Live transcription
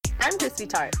I'm Crispy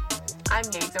Tart. I'm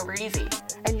Gates Over Easy.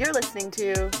 And you're listening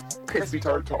to Crispy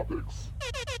Tart Topics.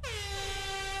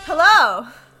 Hello!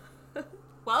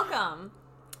 Welcome.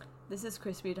 This is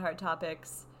Crispy Tart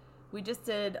Topics. We just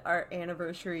did our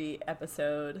anniversary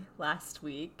episode last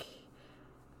week.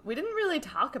 We didn't really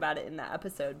talk about it in that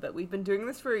episode, but we've been doing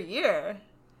this for a year.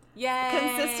 Yay!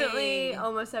 Consistently,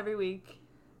 almost every week.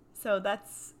 So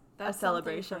that's a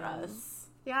celebration for us.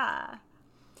 Yeah.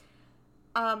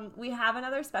 We have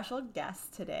another special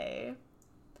guest today.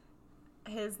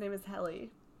 His name is Helly.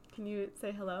 Can you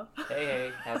say hello?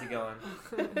 Hey, how's it going?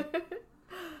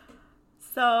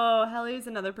 So, Helly is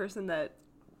another person that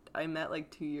I met like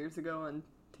 2 years ago on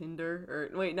Tinder.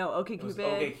 Or, wait, no, OkCupid. It was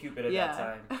OkCupid at that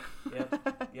time.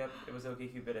 Yep, it was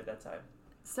OkCupid at that time.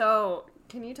 So,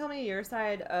 can you tell me your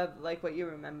side of like what you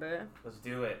remember Let's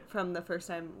do it. from the first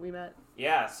time we met?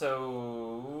 Yeah,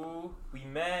 so we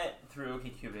met through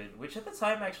OkCupid, which at the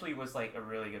time actually was like a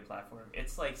really good platform.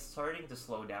 It's like starting to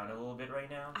slow down a little bit right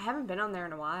now. I haven't been on there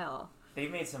in a while. They've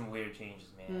made some weird changes,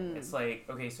 man. It's like,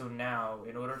 okay, so now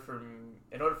in order for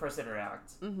us to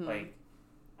interact, like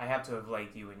I have to have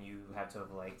liked you and you have to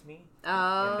have liked me.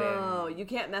 Oh, you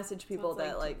can't message people So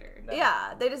it's that like like Tinder.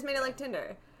 Yeah, they just made it like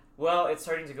Tinder. Well, it's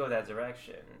starting to go that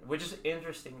direction, which is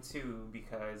interesting too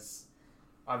because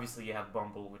obviously you have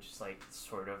Bumble, which is like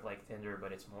sort of like Tinder,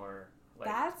 but it's more like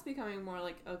That's becoming more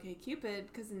like OkCupid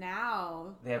because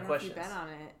now They have I don't know if you've questions. been on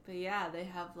it, but yeah, they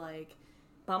have like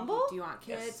Bumble? Do you want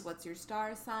kids? Yes. What's your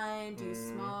star sign? Do you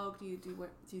smoke? Do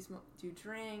you smoke? Do you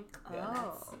drink? Yeah.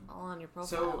 That's all on your profile.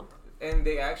 So, and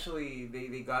they actually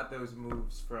they got those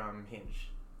moves from Hinge.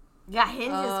 Yeah,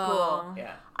 Hinge is cool.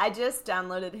 Yeah. I just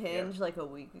downloaded Hinge like a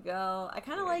week ago. I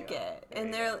kind of There you like go. it.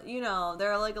 There And you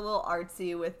they're like a little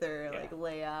artsy with their Yeah. like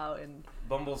layout and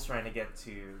Bumble's trying to get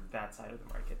to that side of the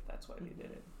market. That's why they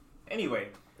did it. Anyway.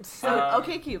 so Um,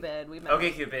 OkCupid, we met.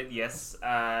 OkCupid, yes.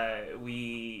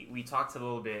 We talked a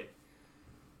little bit,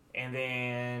 and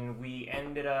then we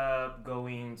ended up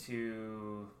going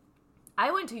to I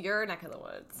went to your neck of the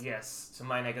woods. to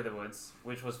my neck of the woods,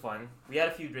 which was fun. We had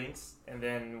a few drinks, and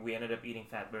then we ended up eating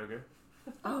Fat Burger.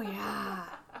 Oh yeah.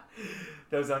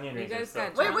 Those onion You rings. are guys so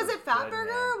got Wait, drunk. was it Fat good,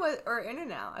 Burger man. or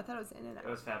In-N-Out? I thought it was In-N-Out. It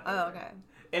was Fat Burger. Oh, okay.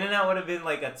 In-N-Out would have been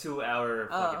like a 2-hour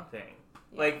fucking Oh. thing.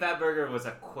 Yeah. Like Fat Burger was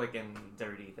a quick and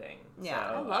dirty thing. Yeah.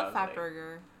 So I was love Fat like,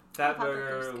 Burger. Fat Fat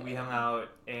Burger's Burger, good. we hung out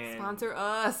and Sponsor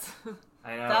us.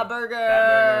 I know. Fat Burger. Fat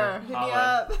Burger. Hit me Holla.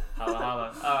 up.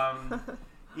 Holla holla.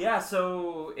 Yeah,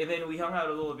 so and then we hung out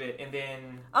a little bit and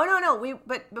then Oh no.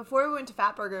 But before we went to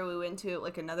Fat Burger, we went to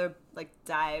like another like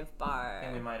dive bar.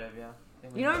 we might have, yeah.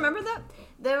 Think we You don't might have. remember that?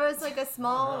 There was like a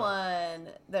small one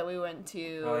that we went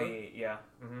to. Oh yeah.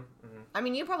 Mm-hmm. I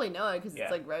mean, you probably know it because Yeah.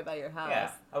 it's like right by your house.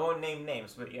 Yeah. I won't name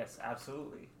names, but yes,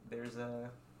 absolutely. There's a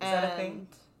is that a thing? And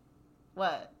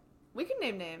what? We can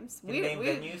name names. Can you name we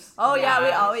venues? Oh yeah, we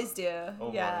Venues? always do.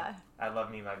 Oh, yeah. boy. I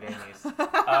love me my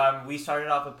venues. We started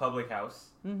off with Public House,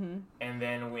 Mm-hmm. and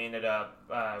then we ended up,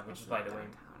 which is by the way,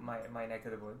 my neck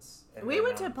of the woods. And We then,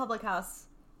 went to Public House.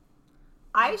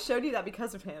 I showed you that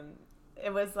because of him.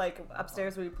 It was like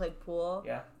upstairs where we played pool.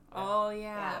 Yeah. Oh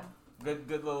yeah. Good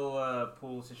little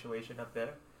pool situation up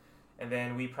there, and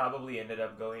then we probably ended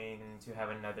up going to have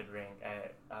another drink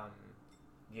at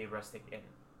Gay Rustic Inn.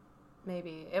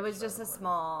 Maybe it was just a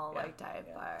small Yeah, like dive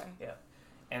bar. Yeah,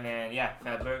 and then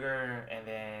Fat Burger, and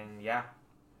then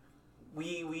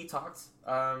we talked.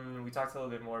 We talked a little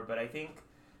bit more, but I think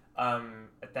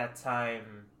at that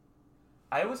time,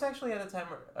 I was actually at the time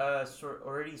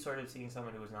already sort of seeing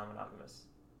someone who was non-monogamous.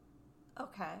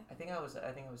 Okay. I think I was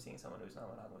seeing someone who was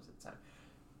non-monogamous at the time,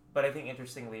 but I think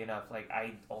interestingly enough, like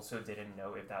I also didn't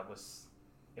know if I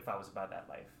was about that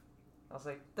life. I was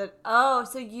like,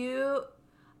 So you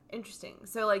interesting.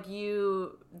 So like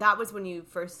that was when you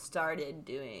first started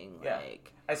doing Yeah.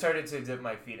 like I started to dip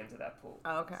my feet into that pool.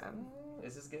 okay.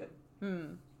 Is this good?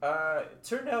 It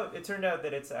turned out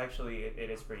that it's actually it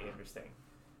is pretty interesting.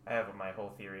 I have my whole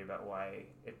theory about why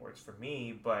it works for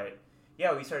me, but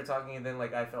yeah, we started talking and then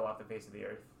like I fell off the face of the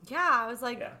earth. Yeah, I was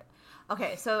like Yeah.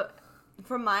 okay, so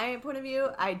from my point of view,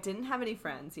 I didn't have any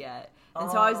friends yet. And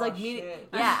so I was like meeting shit.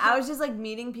 yeah, I was just like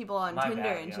meeting people on My Tinder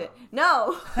bad, and yo. shit.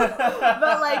 No.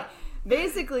 But like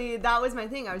basically that was my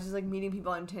thing. I was just like meeting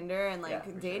people on Tinder and like Yeah,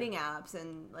 for dating apps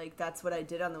and like that's what I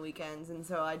did on the weekends and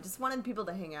so I just wanted people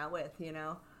to hang out with, you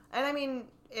know. And I mean,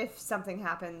 if something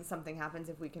happens, something happens.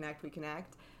 If we connect, we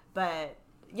connect. But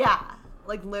yeah,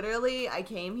 like literally I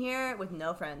came here with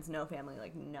no friends, no family,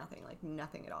 like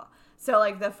nothing at all. So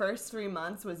like the first 3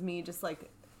 months was me just like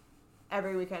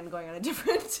every weekend going on a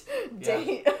different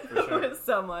date for sure. with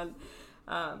someone.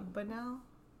 But now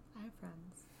I have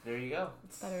friends. there you go.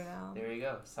 It's better now. There you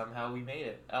go. Somehow we made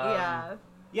it. Yeah.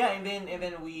 Yeah, and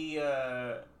then we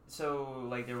so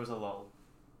like there was a lull.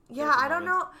 Yeah, There's a I don't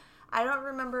moment. know. I don't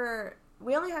remember.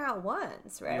 We only hung out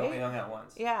once, right? We only hung out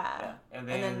once. Yeah. And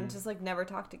And then just like never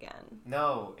talked again.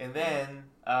 no, and then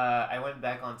I went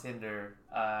back on Tinder.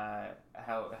 How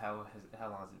long has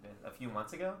it been? A few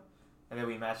months ago, and then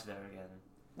we matched there again.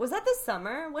 Was that this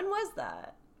summer? When was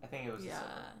that? I think it was this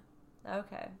summer.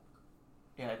 Okay.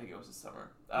 Yeah, I think it was this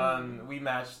summer. We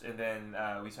matched, and then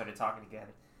we started talking again,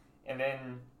 and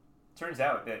then turns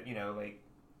out that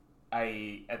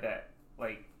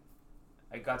like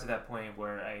I got to that point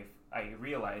where I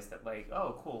realized that like,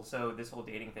 oh cool, so this whole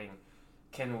dating thing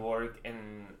can work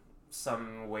in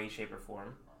some way, shape, or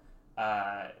form.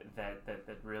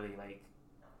 That really like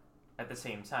at the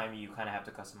same time you kind of have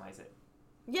to customize it.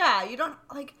 Yeah, you don't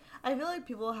like. I feel like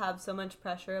people have so much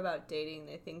pressure about dating.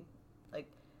 They think like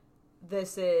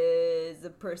this is the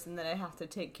person that I have to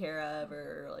take care of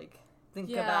or like think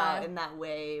Yeah. about in that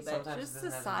way. But Sometimes Just it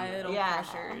doesn't have to be societal that. Yeah.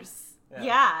 pressures.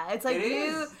 yeah, it's like It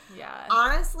you. is. Yeah.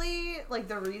 Honestly, like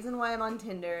the reason why I'm on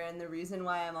Tinder and the reason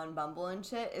why I'm on Bumble and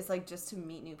shit is like just to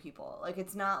meet new people. Like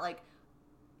it's not like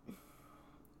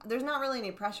there's not really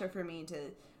any pressure for me to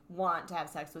want to have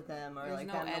sex with them or There's like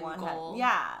no them to end want goal. to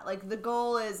yeah, like the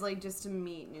goal is like just to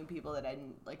meet new people that I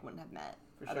wouldn't have met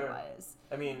For sure. otherwise.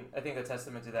 I mean, I think a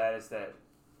testament to that is that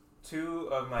 2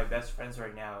 of my best friends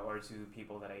right now are 2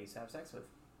 people that I used to have sex with.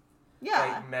 Yeah.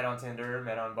 Like met on Tinder,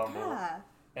 met on Bumble. Yeah.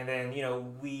 And then,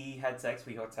 we had sex,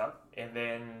 we hooked up, and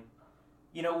then,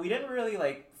 we didn't really,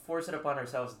 like, force it upon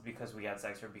ourselves because we had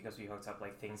sex or because we hooked up,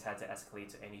 like, things had to escalate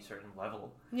to any certain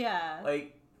level. Yeah.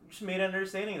 Like, just made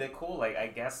understanding that, cool, like, I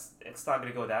guess it's not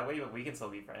gonna go that way, but we can still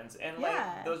be friends. And,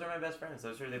 Yeah. like, those are my best friends.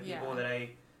 Those are the people Yeah. that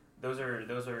those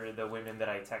are the women that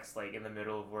I text, like, in the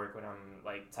middle of work when I'm,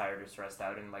 like, tired or stressed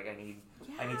out and, like, I need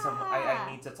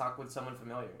to talk with someone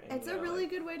familiar. And, It's a really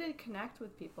good way to connect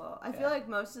with people. I Yeah. feel like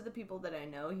most of the people that I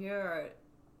know here are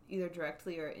either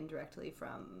directly or indirectly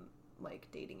from like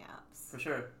dating apps. For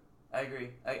sure. I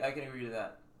agree. I can agree to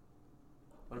that.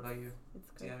 What about you? It's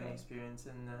Do you have any great. experience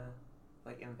in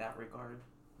in that regard?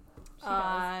 She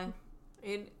does.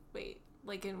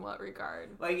 Like in what regard?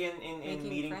 Like in Making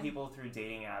meeting friends? people through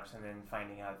dating apps and then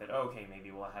finding out that okay,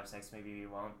 maybe we'll have sex, maybe we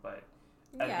won't, but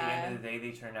at the end of the day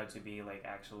they turn out to be like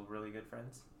actual really good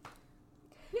friends.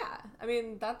 Yeah. I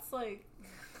mean, that's like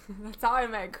that's how I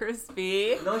met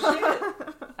Crispy. No shit.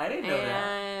 I didn't know that.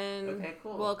 And Okay,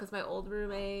 cool. well, because my old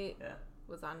roommate Yeah.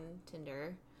 was on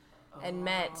Tinder and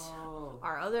met Oh.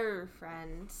 our other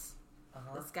friend,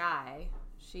 Uh-huh. this guy.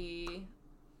 She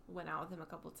went out with him a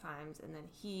couple times, and then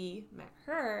he met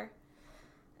her,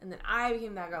 and then I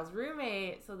became that girl's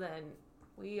roommate. So then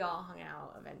we all hung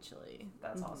out eventually.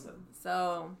 That's awesome.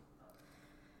 So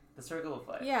The circle of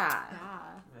life.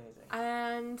 yeah, Amazing.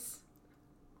 and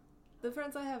the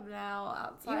friends I have now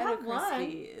outside have of one.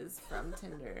 Crispy is from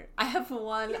Tinder. I have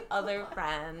one other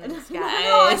friend, guys.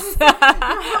 No, that's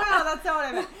not what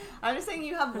I meant. I'm just saying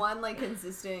you have one like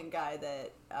consistent guy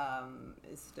that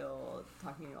is still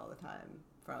talking to you all the time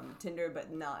from Tinder,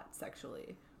 but not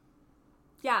sexually.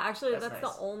 Yeah, actually, That's that's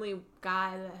nice. the only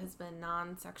guy that has been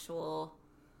non-sexual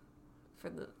for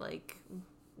the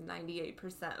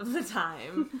 98% of the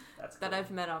time That's that cool.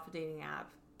 I've met off a dating app.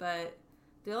 But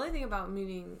the only thing about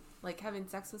meeting, having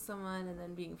sex with someone and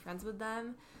then being friends with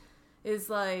them is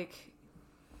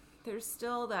there's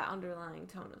still that underlying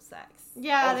tone of sex.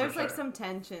 Yeah, Oh, for there's like sure. some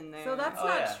tension there. So that's Oh,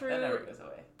 not yeah, true. That never goes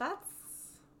away. That's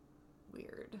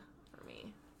weird for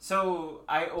me. So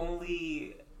I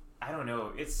don't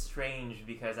know. It's strange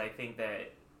because I think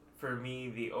that for me,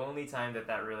 the only time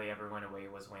that really ever went away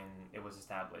was when it was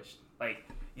established. Like,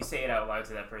 you say it out loud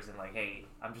to that person, like, hey,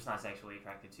 I'm just not sexually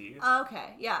attracted to you.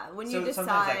 Okay, yeah. When So you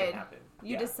sometimes that can decide, happen.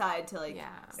 you Yeah, decide to Yeah.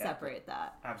 separate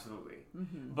that. absolutely.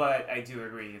 Mm-hmm. But I do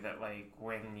agree that,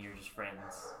 when you're just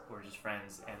friends, we're just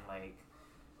friends, and,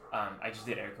 I just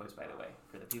did air quotes, by the way,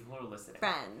 for the people who are listening.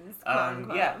 Friends. quote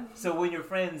unquote. Yeah, so when you're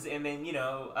friends and then,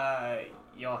 y'all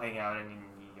hang out and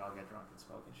y'all get drunk and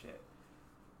smoke and shit,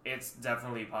 it's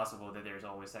definitely possible that there's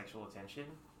always sexual tension.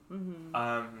 Mm-hmm.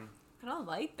 I don't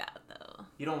like that, though.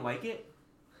 You don't like it?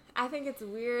 I think it's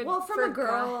weird. Well, from for a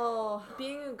girl.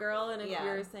 being a girl, and if Yeah.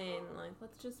 you're saying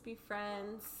let's just be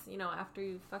friends, after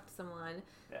you fucked someone,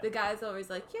 Yeah. the guy's always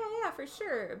like, yeah, for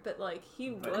sure, but he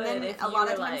would. And then if a you lot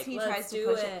were of times like, he "Let's tries to do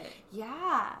push it." it.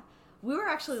 Yeah. We were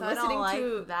actually So I listening don't like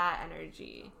to that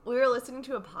energy. we were listening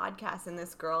to a podcast and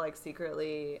this girl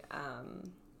secretly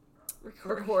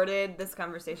recorded this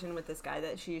conversation with this guy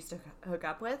that she used to hook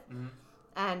up with. Mhm.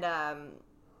 And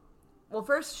well,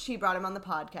 first she brought him on the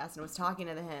podcast and was talking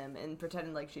to him and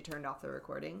pretended like she turned off the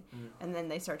recording. And then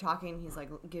they start talking. And he's like,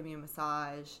 give me a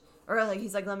massage. Or like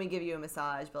he's like, let me give you a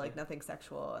massage, but like nothing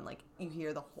sexual. And like you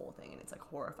hear the whole thing and it's like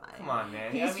horrifying. Come on,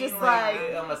 man. He's I mean, just like,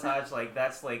 like- a massage, like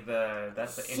that's the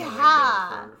innuendo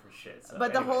Yeah. for shit. So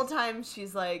But the whole anyways. time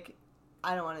she's like,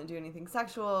 I don't want to do anything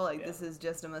sexual. Like Yeah. this is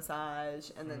just a massage.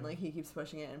 And then like he keeps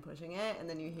pushing it. And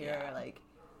then you hear Yeah. like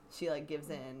she like gives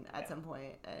in at Yeah. some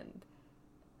point and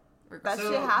We're- that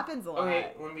So, shit happens a lot.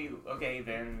 Okay,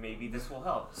 then maybe this will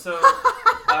help. So,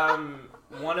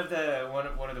 one of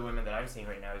the women that I'm seeing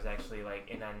right now is actually like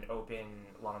in an open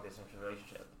long distance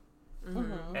relationship,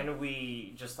 Mhm. and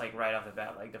we just like right off the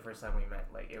bat, like the first time we met,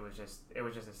 like it was just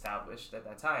established at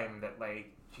that time that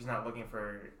like she's not looking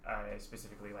for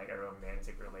specifically like a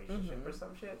romantic relationship or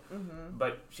some shit,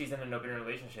 but she's in an open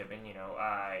relationship, and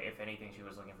if anything, she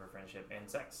was looking for friendship and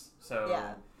sex. So.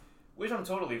 Yeah. Which I'm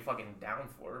totally fucking down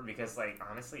for because, like,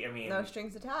 honestly, I mean... No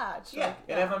strings attached. Yeah, Like,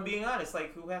 and if I'm being honest,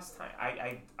 like, who has time?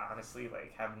 I honestly,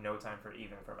 like, have no time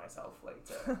for myself, like,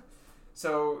 to...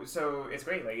 so it's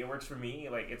great, like, it works for me,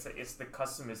 like, it's the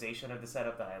customization of the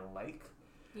setup that I like,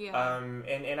 Yeah.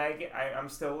 and I'm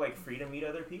still, like, free to meet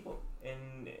other people,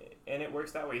 and it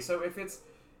works that way, so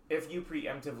if you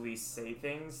preemptively say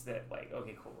things that, like,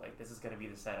 okay, cool, like, this is gonna be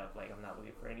the setup, like, I'm not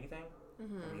looking for anything,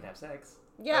 we can have sex.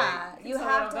 Yeah, Like, you it's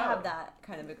have all to about have it. that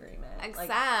kind of agreement.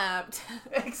 Except,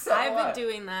 Except I've what? been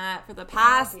doing that for the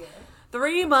past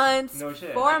 3 months, No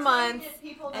shit. 4 months,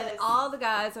 people and all the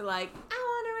guys are like, I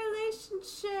want a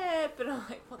relationship, and I'm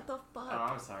like, what the fuck? Oh,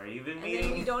 I'm sorry. You've been And then we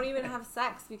meeting don't even have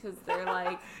sex because they're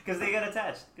like, because they get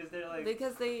attached. Because they're like,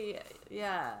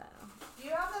 yeah. Do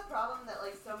you have the problem that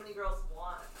like so many girls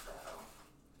want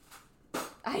though?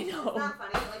 I know. It's not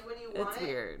funny. Like when you want It's it,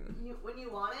 weird. when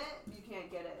you want it, you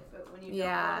can't get it. But when you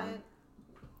Yeah. don't want it,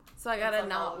 So I gotta like all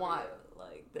not over want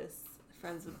like this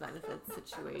friends with benefits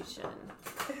situation.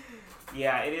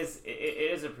 yeah, it is. It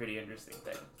is a pretty interesting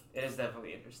thing. It is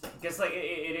definitely interesting because like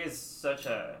it is such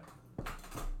a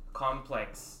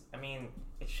complex. I mean,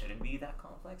 it shouldn't be that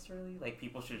complex, really. Like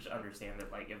people should understand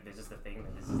that like if this is the thing,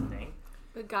 then this is the thing.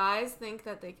 But guys think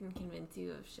that they can convince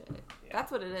you of shit. Yeah.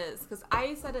 That's what it is. Because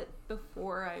I said it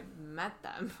before I met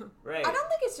them. Right. I don't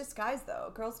think it's just guys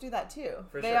though. Girls do that too.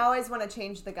 For They sure. always want to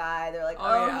change the guy. They're like, Oh,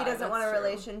 oh, yeah, he doesn't want a that's true.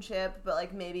 relationship, but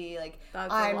like maybe like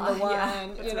That's I'm a lot. the one. Yeah,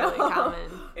 you it's know, really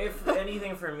common. If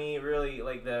anything, for me, really,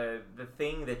 like the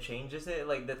thing that changes it,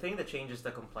 like the thing that changes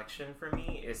the complexion for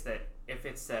me is that if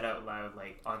it's said out loud,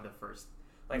 like on the first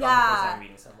time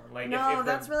meeting someone, like no, if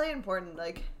that's really important.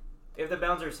 Like, if the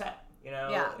bounds are set,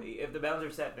 Yeah. if the bounds are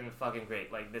set, then fucking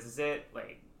great. Like this is it.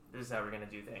 Like this is how we're gonna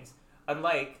do things.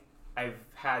 Unlike I've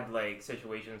had like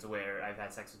situations where I've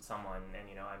had sex with someone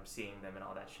and I'm seeing them and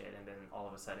all that shit, and then all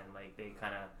of a sudden like they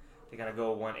kind of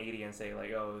go 180 and say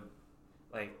like, oh,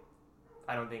 like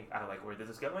I don't like where this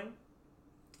is going.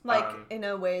 like in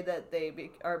a way that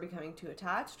they are becoming too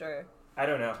attached, or I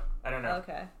don't know.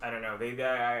 okay. I don't know.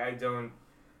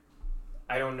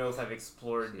 I don't know if I've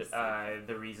explored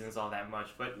the reasons all that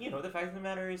much, but the fact of the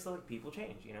matter is like people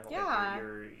change. Like, Yeah.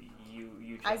 you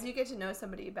change. As you get to know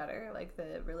somebody better, like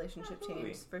the relationship Absolutely.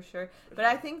 changes for sure. For But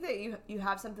sure. I think that you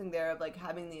have something there of like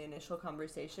having the initial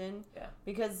conversation. Yeah.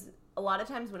 Because a lot of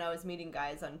times when I was meeting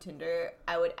guys on Tinder,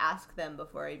 I would ask them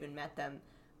before I even met them,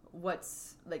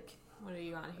 what's like, What are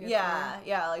you on here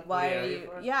yeah, like why What are are you you,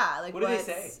 for? yeah, like What do they what's-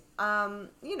 say?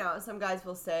 Some guys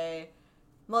will say,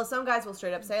 well, some guys will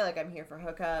straight up say like I'm here for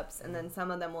hookups, and then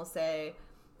some of them will say,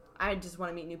 I just want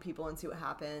to meet new people and see what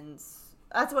happens.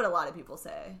 That's what a lot of people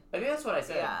say. I think that's what I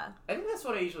said. Yeah. I think that's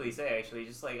what I usually say. Actually,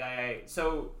 just like I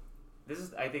think this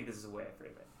is the way I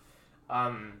frame it.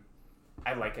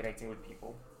 I like connecting with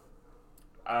people.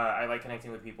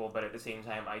 But at the same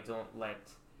time, I don't let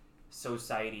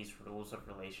society's rules of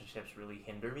relationships really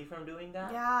hinder me from doing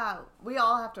that. Yeah, we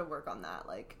all have to work on that.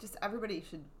 Like, just everybody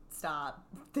should stop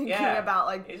thinking Yeah, about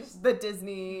like it's just- the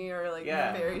Disney or like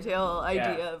Yeah. the fairy tale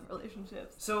idea Yeah. of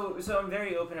relationships. So I'm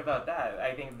very open about that.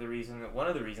 I think one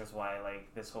of the reasons why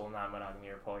like this whole non-monogamy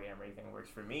or polyamory thing works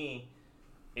for me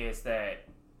is that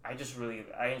I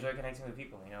enjoy connecting with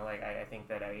people. Like I think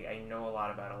that I know a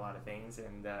lot about a lot of things,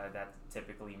 and that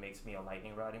typically makes me a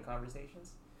lightning rod in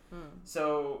conversations.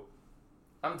 So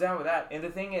I'm down with that. And the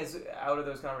thing is, out of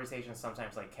those conversations,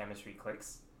 sometimes like chemistry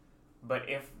clicks. But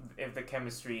if the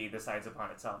chemistry decides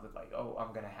upon itself that like, oh,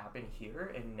 I'm gonna happen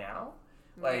here and now,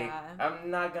 like Yeah.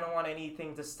 I'm not gonna want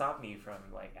anything to stop me from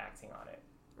like acting on it.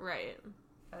 Right.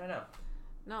 I don't know.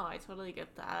 No, I totally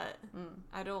get that. Mm.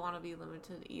 I don't want to be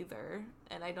limited either.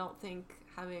 And I don't think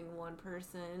having one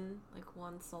person, like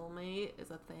one soulmate,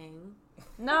 is a thing.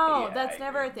 No, Yeah, that's I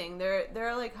never a agree. thing. There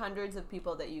are like hundreds of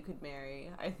people that you could marry,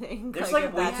 I think. There's if way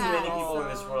too that's many all- people in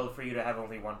this so- world for you to have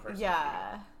only one person.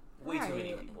 Yeah. Way too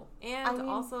many Right. people. And I mean-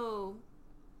 also,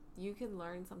 you can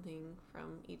learn something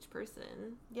from each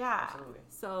person. Yeah. Absolutely.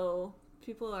 So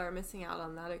people are missing out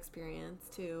on that experience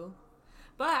too.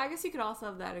 But I guess you could also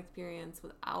have that experience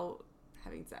without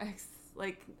having sex.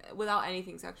 Like, without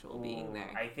anything sexual being Ooh,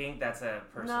 there. I think that's a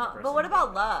person. No, to person but what about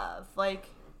thing. love? Like,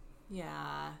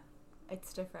 Yeah,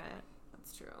 it's different.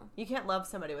 that's true. You can't love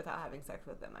somebody without having sex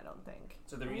with them, I don't think.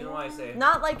 So the reason why I say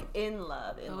Not like in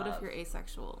love. In But what love. if you're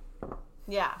asexual?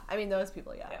 Yeah, I mean those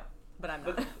people, yeah. Yeah. But I'm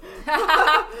But-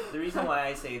 not. the reason why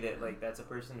I say that like that's a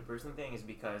person to person thing is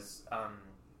because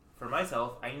for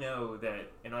myself, I know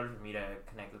that in order for me to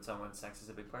connect with someone, sex is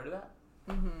a big part of that.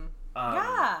 Mm-hmm. Um,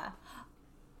 Yeah.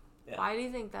 Yeah. Why do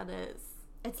you think that is?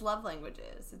 It's love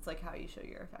languages. It's like how you show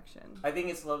your affection. I think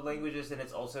it's love languages, and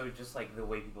it's also just like the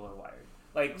way people are wired.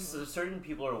 Like so certain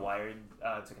people are wired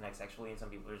to connect sexually, and some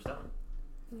people just don't.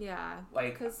 Yeah,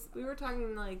 Like because we were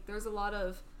talking like there's a lot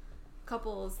of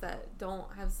couples that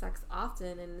don't have sex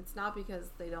often, and it's not because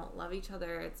they don't love each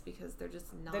other. It's because they're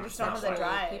just not. They just don't have the sexual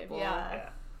drive. people, Yeah. yeah,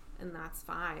 and that's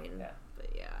fine. Yeah. But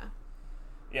yeah,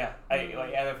 yeah. I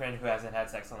have a friend who hasn't had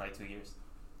sex in like 2 years.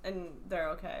 And they're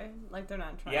okay. Like they're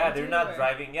not trying. Yeah, they're to, not or-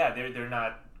 driving. Yeah, they're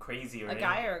not crazy or A anything.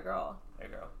 guy or a girl? A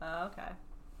girl. Oh, okay.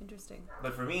 Interesting.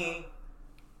 But for me,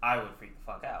 I would freak the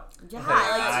fuck out. Yeah,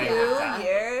 I like would die. 2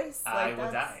 years. I Like, would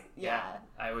that's- die. Yeah,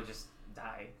 I would just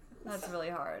die. that's really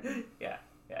hard. Yeah.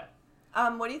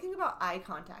 What do you think about eye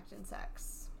contact in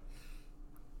sex?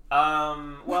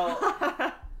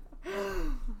 Well,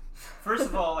 first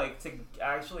of all, like to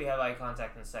actually have eye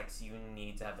contact in sex, you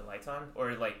need to have the lights on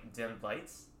or like dimmed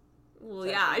lights. well,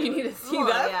 yeah, you need to see Well,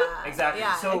 that. Yeah, Exactly.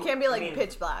 Yeah, So, it can't be like I mean-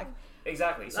 pitch black.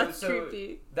 Exactly. So That's so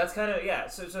creepy. that's kind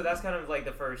of So that's kind of like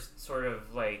the first sort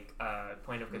of like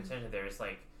point of contention. There is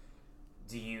like,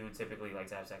 do you typically like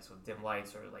to have sex with dim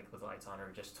lights or like with lights on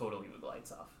or just totally with the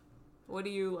lights off? What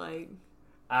do you like?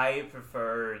 I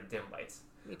prefer dim lights.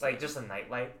 Me too. Like just a night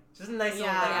light, just a nice little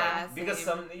Yeah. night Yeah, light. Because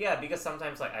same. because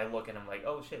sometimes like I look and I'm like,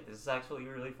 oh shit, this is actually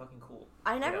really fucking cool.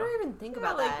 I never know? even think Yeah,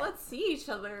 about like, that. let's see each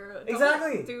other. Don't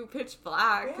Exactly. do pitch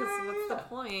black. Because Yeah, what's yeah. the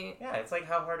point? Yeah, it's like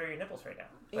how hard are your nipples right now?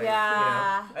 Like,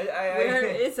 Yeah. You know, I Where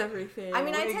is everything? I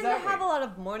mean, I tend to Exactly. have a lot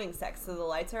of morning sex, so the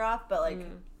lights are off, but like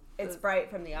it's The- bright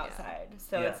from the outside,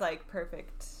 so Yeah. it's like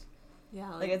perfect.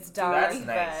 yeah, Like it's dude, dark, that's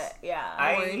nice. but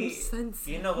yeah. orange sense.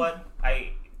 You know what?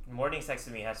 Morning sex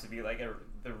to me has to be like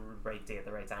the right day at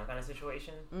the right time kind of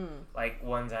situation. Mm. Like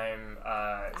one time,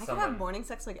 I could someone. have morning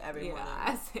sex like every morning.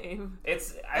 Yeah, same.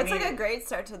 It's It's like a great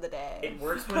start to the day. It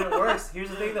works when it works. Here's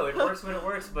the thing, though. It works when it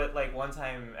works. But like one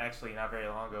time, actually, not very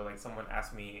long ago, like someone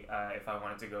asked me if I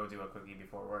wanted to go do a quickie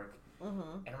before work,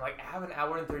 Mm-hmm. and I'm like, I have an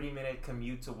hour and 30-minute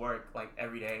commute to work like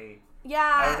every day. I don't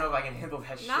Yeah. know if I can handle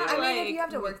that shit. Not I mean, if like- you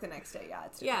have to work the next day, yeah,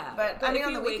 it's Yeah, different. But I mean, if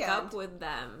on you the wake weekend, up with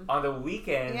them, On the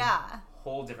weekend, yeah,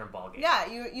 whole different ballgame. yeah,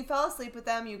 you fell asleep with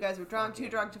them. You guys were drunk, too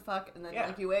Okay. drunk to fuck, and then Yeah.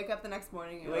 like you wake up the next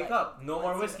morning. You You're wake like, up, no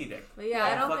more let's do whiskey dick. but yeah, Yeah,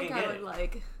 I don't fucking think I get would it.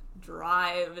 like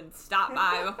drive and stop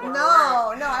by before work.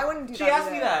 No, I wouldn't do She that.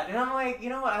 asked me either. that, and I'm like, you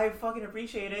know what? I fucking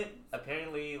appreciate it.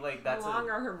 Apparently, like that's How long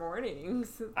are her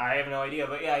mornings? I have no idea,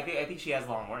 but yeah, I think she has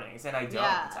long mornings, and I don't.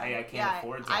 Yeah, I can't yeah,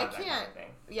 afford to I have that kind can't. of thing.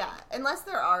 Yeah, unless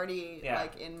they're already Yeah.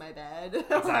 like in my bed.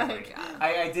 Exactly. Like,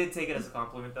 I did take it as a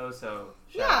compliment though, so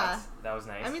shout Yeah. outs. That was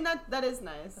nice. I mean that is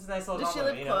nice. that's a nice little Does she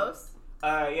compliment. live you know? close?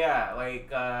 Yeah, like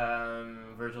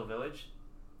Virgil Village,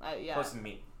 Yeah, close to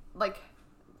me. like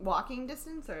walking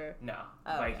distance or No,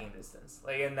 Oh, biking distance,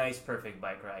 like a nice, perfect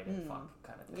bike ride and fuck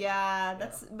kind of thing. yeah,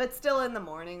 that's but still in the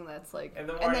morning. That's like In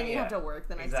the and then morning, you yeah. have to work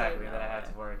the next Exactly, day. and then I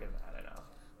have to work, and I don't know.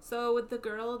 So with the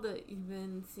girl that you've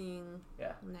been seeing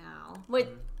Yeah. now, Wait,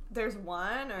 Mhm. there's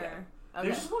one or Yeah. okay.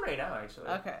 There's just one right now, actually.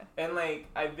 Okay. And like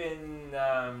I've been,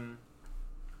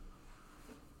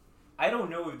 I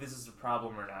don't know if this is a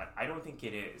problem or not. I don't think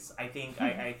it is. I think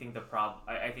I think the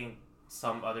I think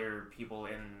some other people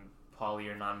in poly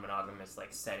or non-monogamous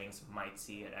like settings might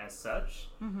see it as such.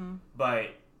 Mm-hmm. But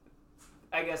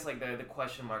I guess like the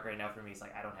question mark right now for me is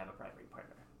like I don't have a primary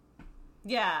partner.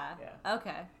 Yeah. Yeah.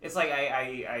 Okay. It's like I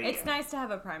It's nice to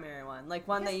have a primary one, like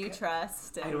one that you Yes,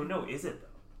 trust. And... I don't know, is it though?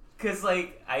 Because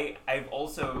like I've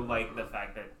also like the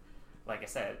fact that, like I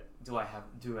said, do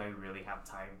I really have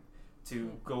time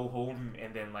to go home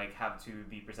and then like have to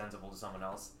be presentable to someone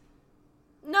else?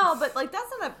 No, but like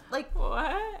that's not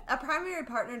What? a primary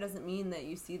partner doesn't mean that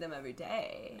you see them every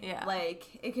day. Yeah.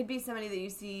 Like it could be somebody that you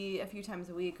see a few times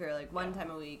a week or like one time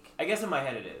a week. I guess in my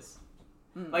head it is.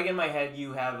 Like in my head,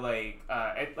 you have like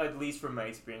at least from my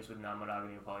experience with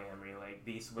non-monogamy and polyamory, like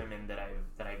these women that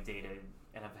I've dated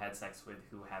and have had sex with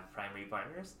who have primary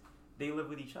partners, they live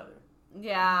with each other.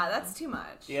 Yeah, that's too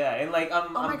much. Yeah, and like Oh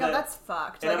my god, that's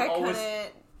fucked. and Like I'm I always-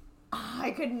 couldn't.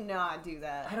 I could not do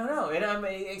that. I don't know, and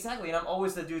I'm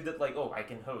always the dude that like, oh, I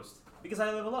can host because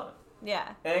I live alone, Yeah.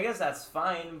 and I guess that's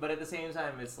fine, but at the same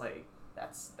time, it's like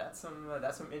that's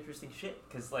some interesting shit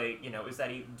because like is that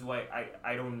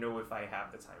I don't know if I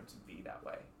have the time to be that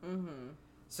way. Mm-hmm.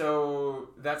 So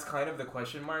that's kind of the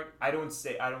question mark. I don't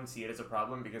see it as a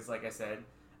problem because, like I said,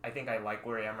 I think I like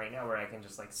where I am right now, where I can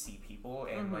just like see people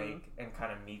and and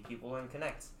kind of meet people and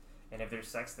connect. And if there's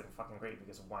sex, then fucking great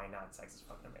because why not? Sex is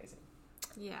fucking amazing.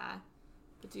 Yeah.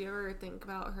 But do you ever think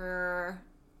about her,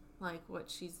 like what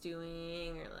she's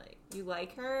doing, or like you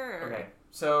like her? Or... Okay,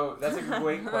 so that's a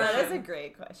great question. That is a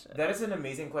great question. That is an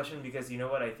amazing question because you know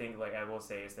what I think. Like I will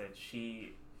say is that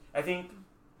I think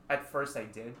at first I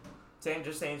did.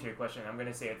 Just to answer your question, I'm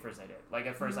gonna say at first I did. Like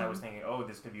at 1st I was thinking, oh,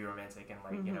 this could be romantic and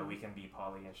like we can be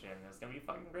poly and shit, and it's gonna be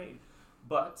fucking great.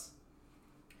 But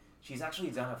she's actually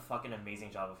done a fucking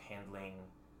amazing job of handling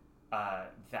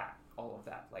all of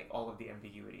that, like all of the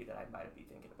ambiguity that I might be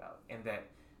thinking about, and that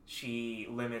she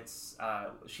limits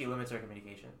her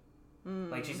communication.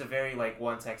 Like she's a very like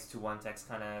one text to one text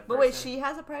kind of. But wait, she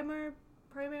has a primary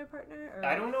partner? Or?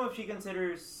 I don't know if she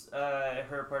considers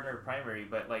her partner primary,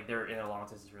 but like they're in a long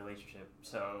distance relationship,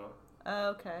 so. Oh,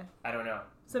 okay. I don't know.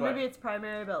 So but maybe it's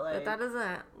primary, but like. But that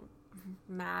doesn't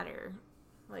matter.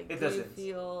 Like, It do doesn't. you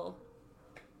feel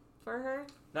for her?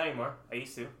 Not anymore. I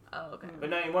used to, Oh, okay. but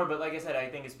not anymore. But like I said, I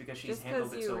think it's because she's Just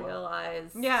handled because it you so well.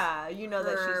 realize. Yeah, you know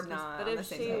that her she's not. But on the if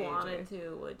same she page, wanted or-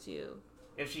 to, would you?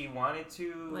 If she wanted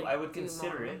to, Like, I would do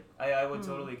consider more. it. I would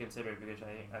totally consider it because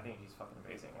I think she's fucking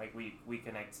amazing. Like we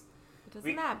connect.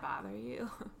 Doesn't that bother you?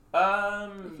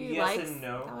 If you Yes liked, and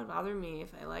no. that would bother me if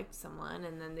I liked someone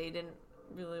and then they didn't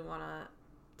really want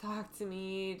to talk to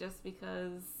me just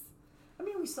because. I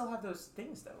mean, we still have those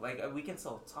things though. Like we can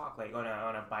still talk like on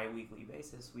a bi-weekly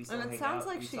basis. We still And it hang sounds out,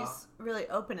 like we she's talk. really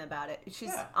open about it. She's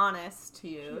Yeah. honest to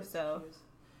She you, is, so. she is.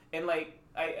 And like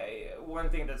I one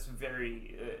thing that's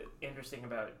very interesting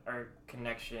about our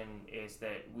connection is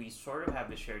that we sort of have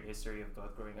the shared history of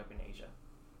both growing up in Asia.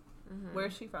 Mm-hmm.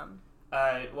 Where's she from?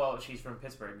 Well, she's from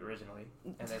Pittsburgh originally,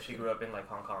 and then she grew up in like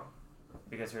Hong Kong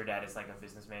because her dad is like a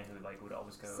businessman who like would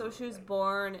always go. So she was like,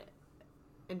 born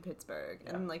in Pittsburgh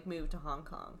and Yeah. like moved to Hong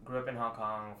Kong. grew up in Hong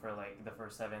Kong for like the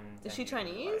first 7. Is 10 she years of her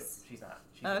Chinese? life. She's not.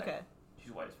 She's Oh, white. okay.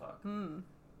 She's white as fuck.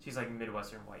 She's like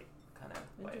Midwestern white kind of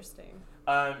white. Interesting.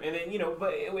 And then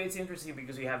but it's interesting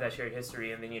because we have that shared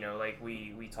history, and then like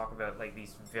we talk about like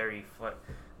these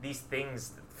these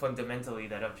things fundamentally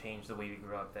that have changed the way we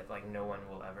grew up that like no one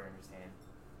will ever understand.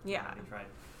 Yeah. They tried.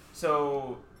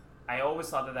 So I always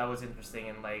thought that was interesting,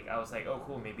 and like I was like, oh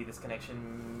cool, maybe this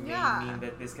connection may Yeah. mean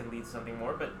that this can lead to something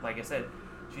more. But like I said,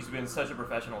 she's been such a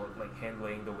professional at like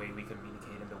handling the way we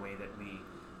communicate and the way that we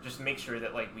just make sure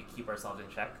that like we keep ourselves in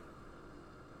check.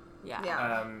 Yeah.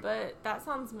 Yeah. But that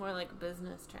sounds more like a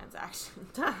business transaction.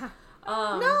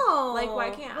 No! Like, why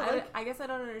can't But, like- I guess I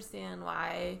don't understand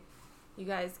why you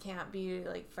guys can't be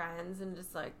like friends and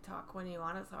just like talk when you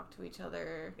want to talk to each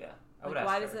other. Yeah, I would Like, ask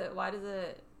why her. does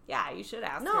it? Yeah, you should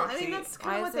ask No, her. I mean See, that's Why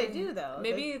kind of is what they it- do, though.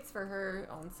 Maybe it's for her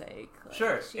own sake. Like,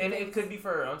 Sure, she and it thinks- could be for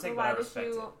her own sake, But but I why does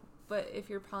respect it. But if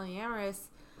you're polyamorous,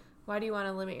 why do you want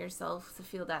to limit yourself to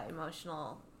feel that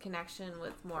emotional connection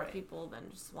with more Right. people than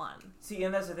just one? See,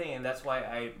 and that's the thing, and that's why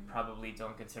I probably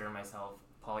don't consider myself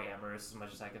polyamorous as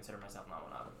much as I consider myself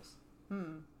non-monogamous.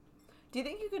 Do you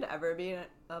think you could ever be in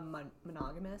a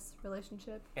monogamous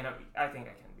relationship? And I think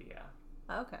I can be, yeah.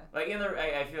 Okay. Like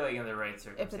I feel like in the right If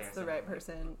circumstances. it's the right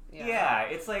person, yeah. Yeah,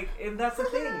 it's like, and that's the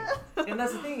thing. And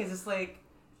that's the thing is, it's like,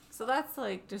 So that's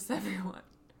like just everyone.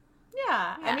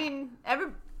 Yeah, Yeah. I mean, I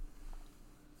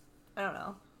don't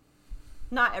know.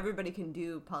 Not everybody can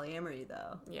do polyamory,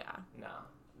 though. Yeah. no,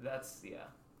 that's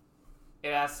It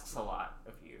asks a lot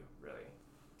of you, really,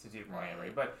 to do polyamory.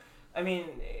 Right. But I mean,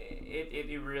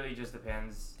 it really just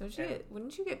depends. And,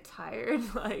 Wouldn't you get tired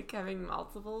like having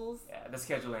multiples? yeah, the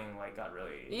scheduling like got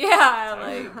really. Yeah,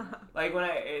 tiring. like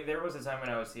Like there was a time when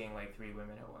I was seeing like 3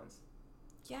 women at once.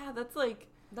 yeah, that's like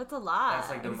That's a lot. That's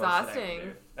like the most that I can exhausting.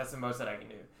 do. That's the most that I can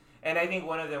do. And I think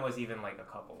one of them was even like a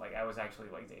couple. Like I was actually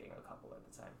like dating a couple at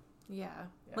the time. yeah.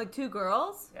 Yeah. Like 2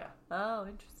 girls? Yeah. Oh,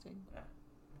 interesting.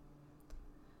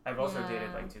 I've also Yeah.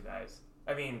 dated like 2 guys.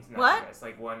 I mean, not What? two guys,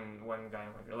 like one guy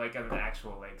and one girl, like an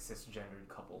actual like cisgendered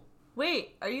couple.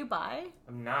 Wait, are you bi?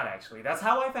 I'm not actually. That's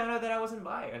how I found out that I wasn't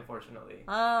bi, unfortunately.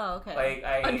 Oh, okay. Like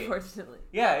I, Unfortunately.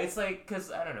 yeah, it's like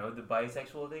because I don't know, the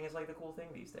bisexual thing is like the cool thing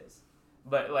these days.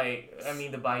 But like, I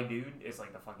mean, the bi dude is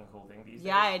like the fucking cool thing these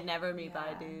Yeah, days. I'd never meet bi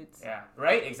Yeah. dudes. Yeah,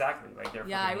 right. Exactly. Like they're.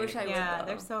 Yeah, I fucking wish I hating. would. Yeah, though.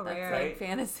 they're so That's rare. like Right?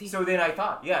 fantasy. So then I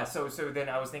thought, yeah. So then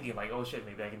I was thinking like, oh shit,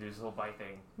 maybe I can do this whole bi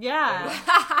thing. Yeah.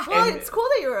 Well, And- it's cool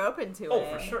that you were open to Oh,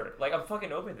 it. for sure. Like I'm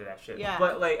fucking open to that shit. Yeah.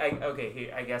 But like,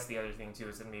 I guess the other thing too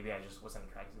is that maybe I just wasn't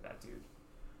attracted to that dude.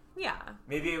 Yeah.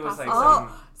 Maybe it was like Oh,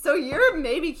 some. so you're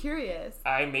maybe curious.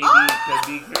 I maybe could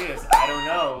be curious. I don't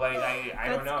know. Like I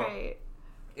don't know. That's great.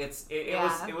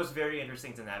 It was very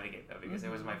interesting to navigate though because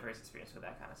it was my first experience with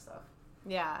that kind of stuff.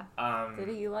 Yeah. Did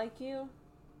he like you?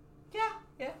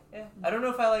 Yeah. I don't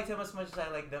know if I liked him as much as I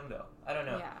liked them though. I don't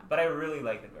know. Yeah. But I really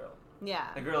liked the girl. Yeah.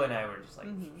 The girl and I were just like,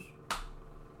 Mhm.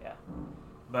 yeah.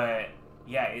 But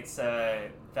yeah, it's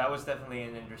that was definitely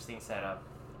an interesting setup.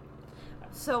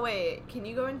 So wait, can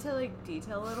you go into like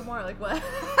detail a little more? Like what?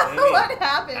 Maybe. What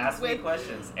happened Ask me with?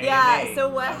 questions. Yeah. AMA, So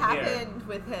what I'm here. happened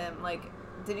with him? Like,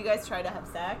 did you guys try to have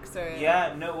sex or?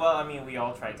 Yeah. No. Well, I mean, we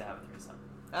all tried to have a threesome.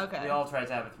 Okay. We all tried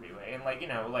to have a three-way, and like you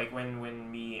know, like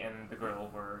when me and the girl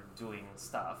were doing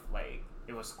stuff, like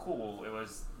it was cool. It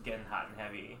was getting hot and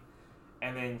heavy,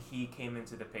 and then he came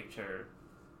into the picture.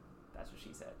 That's what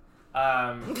she said.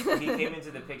 He came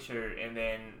into the picture, and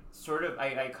then sort of,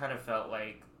 I kind of felt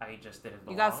like I just didn't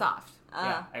belong. You got soft.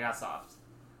 Yeah, I got soft.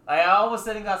 I all of a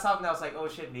sudden got soft, and I was like, oh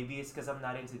shit, maybe it's because I'm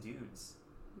not into dudes.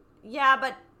 Yeah,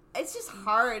 but it's just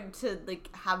hard to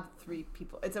like have three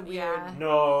people. It's a weird. Yeah.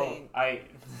 No, thing.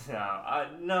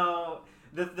 no.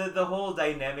 The whole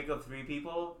dynamic of three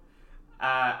people,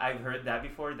 I've heard that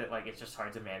before. That like it's just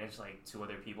hard to manage like two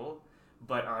other people.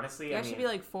 But honestly, There I mean, should be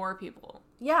like 4 people.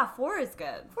 Yeah, 4 is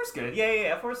good. four's good.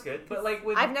 Yeah, four's good. But like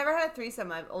with I've never had a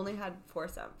threesome. I've only had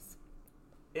foursomes.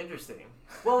 interesting.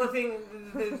 Well, the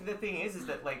thing is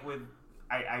that like with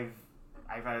I've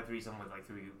had a threesome with like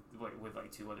with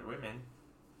like 2 other women,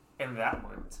 and that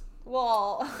worked.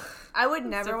 Well, I would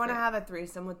never want to different. have a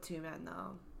threesome with 2 men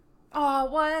though. oh,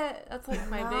 what? That's like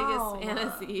my No. biggest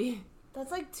fantasy.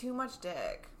 That's like too much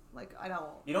dick. Like I don't.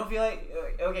 You don't feel like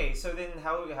okay? So then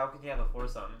how can you have a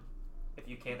foursome if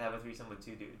you can't have a threesome with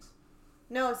 2 dudes?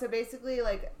 No, so basically,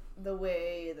 like the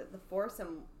way that the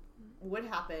foursome would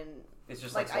happen, It's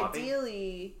just like like swapping.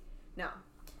 ideally, no,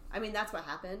 I mean that's what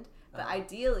happened. But Uh-huh.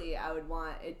 ideally, I would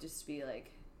want it just to be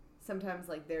like sometimes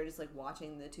like they're just like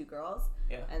watching the 2 girls,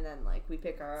 Yeah. and then like we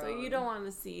pick our So own. you don't want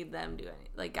to see them do any,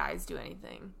 like guys do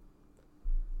anything.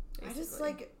 I just basically.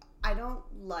 like I don't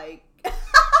like.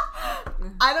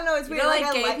 I don't know. It's You weird. don't like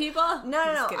I gay people? No,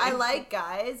 Just no. kidding. I like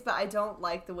guys, but I don't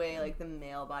like the way like the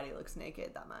male body looks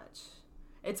naked that much.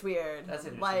 It's weird. That's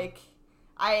interesting. Like,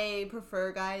 I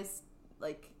prefer guys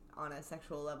like on a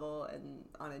sexual level and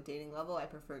on a dating level. I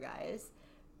prefer guys,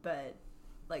 but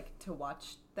like to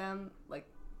watch them, like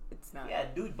it's not Yeah,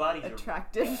 dude bodies are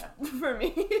attractive yeah. for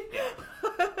me.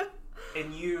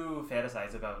 And you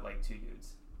fantasize about like 2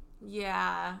 dudes.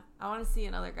 Yeah, I want to see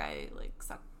another guy like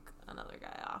suck another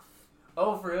guy off.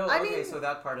 Oh, for real? I Okay, mean- so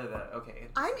that part of that. Okay.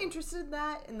 I'm interested in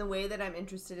that in the way that I'm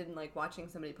interested in like watching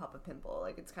somebody pop a pimple.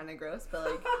 Like it's kind of gross, but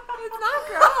like It's not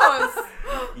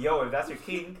gross. Yo, if that's your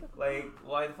kink, like,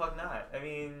 why the fuck not? I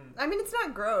mean, it's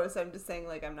not gross. I'm just saying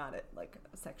like I'm not like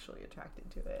sexually attracted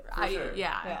to it. sure.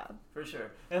 Yeah. for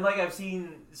sure. And like I've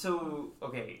seen, so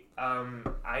okay,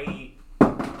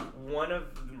 one of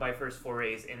my first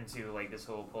forays into like this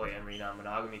whole polyamory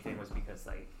non-monogamy thing was because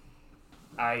like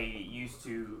I used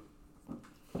to.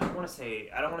 I don't want to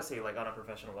say like on a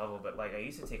professional level, but like I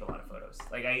used to take a lot of photos.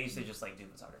 Like I used to just like do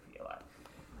photography a lot.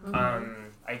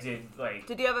 I did like.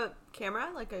 Did you have a camera,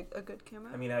 like a good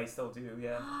camera? I mean, I still do.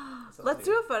 Yeah. I still Let's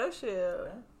do a photo shoot.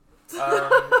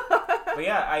 But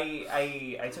yeah,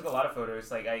 I took a lot of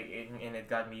photos, like and it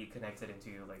got me connected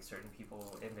into like certain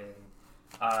people, and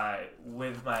then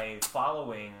with my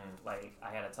following, like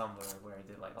I had a Tumblr where I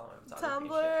did like all my photography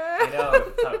Tumblr.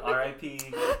 shit. I know,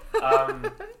 R.I.P.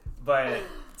 But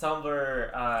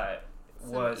Tumblr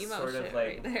was Some emo sort of shit like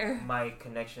right there. my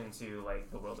connection to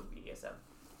like the world of BDSM.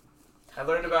 I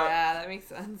learned about. Yeah, that makes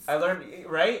sense. I learned,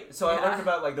 right? So I Yeah. learned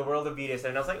about, like, the world of BDSM,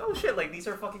 and I was like, oh, shit, like, these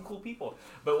are fucking cool people.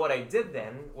 But what I did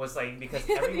then was, like, because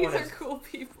everyone These are is... cool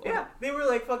people. Yeah, they were,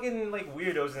 like, fucking, like,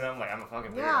 weirdos, and I'm like, I'm a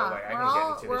fucking weirdo. Yeah, Like, I we're can all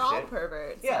get into we're this all shit.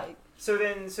 perverts. Yeah. Like, So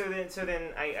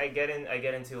then I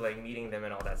get into, like, meeting them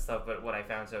and all that stuff, but what I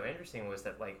found so interesting was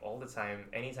that, like, all the time,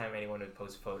 anytime anyone would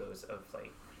post photos of,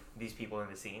 like, these people in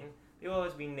the scene, they would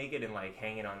always be naked and, like,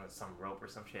 hanging on some rope or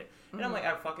some shit. And I'm like,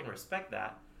 I fucking respect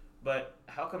that. but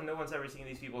how come no one's ever seen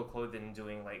these people clothed and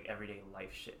doing like everyday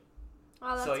life shit?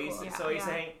 Oh, that's So cool. he's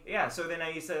saying, so then I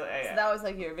used to, So that was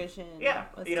like your vision. yeah,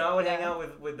 was you know, I would to- hang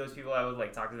out with those people. I would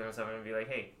like talk to them and stuff and be like,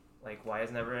 hey, like, why has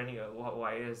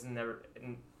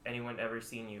anyone ever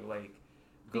seen you like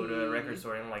go to a record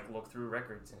store and like look through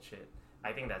records and shit?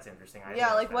 I think that's interesting. I think Yeah,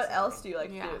 that's like what fascinating. else do you like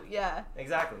to do? Yeah.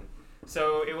 Exactly.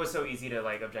 So it was so easy to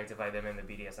like objectify them in the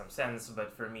BDSM sense,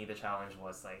 but for me the challenge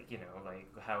was like, you know, like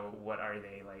what are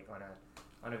they like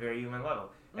on a very human level?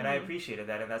 And I appreciated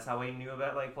that, and that's how I knew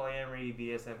about like polyamory,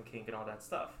 BDSM, kink, and all that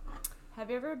stuff. Have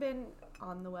you ever been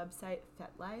on the website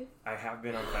FetLife? I have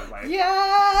been on FetLife.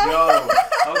 Yeah. Yo,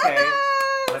 okay.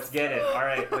 Let's get it. All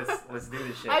right, let's do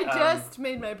this shit. I just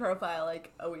made my profile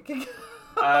like a week ago.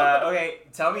 Okay,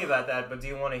 tell me about that. But do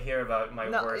you want to hear about my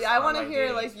No, worst? yeah, I want to online hear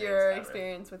dating like your ever?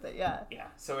 experience with it. Yeah. Yeah,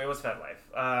 so it was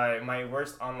FetLife. My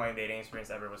worst online dating experience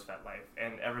ever was FetLife,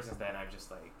 and ever since then I've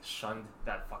just like shunned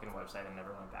that fucking website and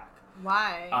never went back.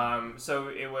 Why?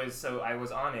 So I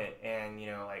was on it, and you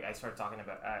know, like I started talking to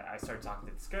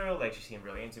this girl. Like she seemed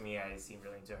really into me. I seemed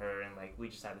really into her, and like we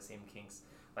just had the same kinks.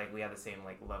 Like we had the same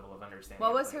like level of understanding.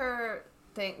 What was like, her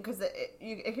thing? Because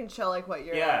it can show like what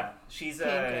your Yeah, she's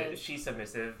kink is. she's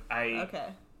submissive. Okay.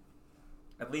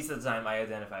 At least at the time I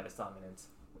identified as dominant.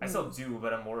 I still do,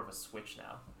 but I'm more of a switch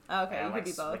now. Oh, okay, I you like could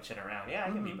be both. switching around. Yeah,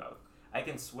 I can be both. I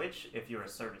can switch if you're a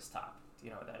service top. Do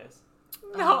you know what that is?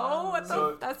 No, what the?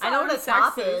 So- That's I know not what a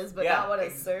top sexist. is, but Yeah, not what a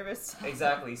service top.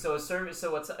 Exactly. So a service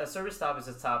top is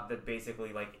a top that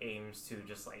basically like aims to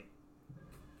just like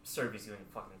service you and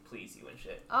fucking please you and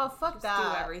shit. Oh, fuck Just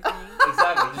that. do everything.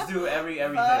 Exactly. Just do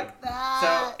everything. Fuck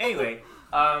that. So anyway,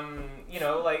 you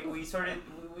know, like we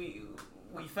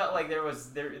felt like there was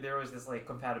this like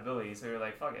compatibility. So we were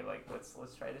like, fuck it, like let's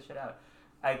try this shit out.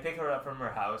 I pick her up from her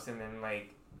house, and then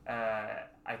like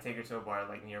I take her to a bar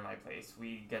like near my place.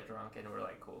 We get drunk, and we're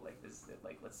like, cool, like this,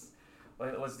 like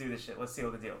let's do this shit. Let's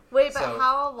seal the deal. Wait, but So-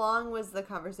 how long was the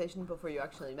conversation before you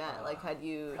actually met? Like, had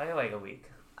you? Probably like a week.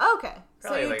 Oh, okay, so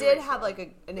Probably you like did weeks, have yeah. like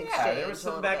an exchange. Yeah, there was a some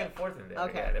little back bit. and forth in there.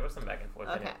 Okay. Yeah, there was some back and forth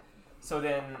in Okay. it. So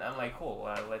then I'm like, cool,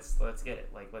 let's get it.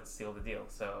 Like, let's seal the deal.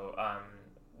 So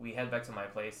we head back to my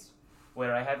place,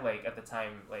 where I had like at the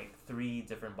time like 3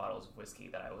 different bottles of whiskey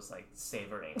that I was like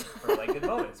savoring for like good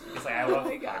moments because like I love. Oh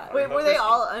my God. like, Wait, love were they whiskey.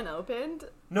 all unopened?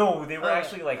 No, they were Okay,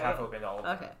 actually like half okay. open all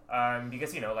of them. Okay.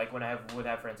 Because you know, like when I would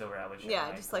have friends over, I would share Yeah,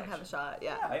 my just like have a collection. shot.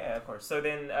 Yeah. Yeah, of course. So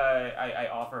then I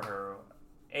offer her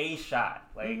a shot,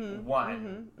 like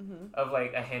one of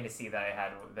like a Hennessy that I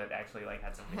had that actually like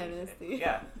had some Henny in it. Hennessy.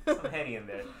 Yeah, some Henny in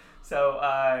there. So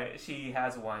she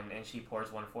has one and she pours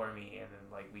one for me, and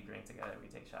then like we drink together, we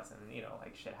take shots, and you know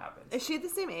like shit happens. Is she the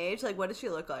same age? Like, what does she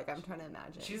look like? I'm trying to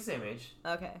imagine. She's the same age.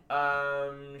 Okay.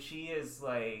 She is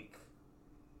like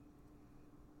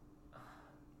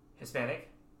Hispanic.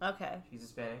 Okay. She's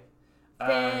Hispanic.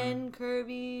 Thin,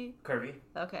 curvy. Curvy.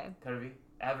 Okay. Curvy.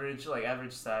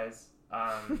 Average size.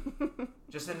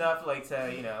 Just enough like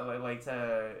to, you know, like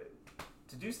to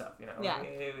do stuff, you know. Yeah. Like,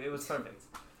 it was perfect.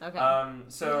 Okay.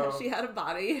 So she had a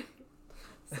body.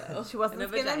 So she wasn't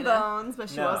and a skin and vagina. bones, but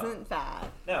she No. wasn't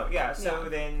fat. no, yeah. So Yeah.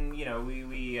 then, you know,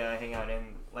 we hang out,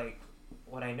 and like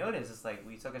what I noticed is like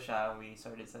we took a shot and we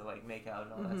started to like make out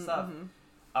and all that stuff.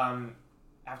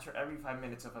 After every 5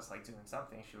 minutes of us like doing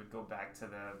something, she would go back to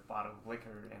the bottle of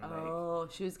liquor and like Oh,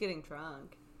 she was getting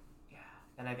drunk. yeah.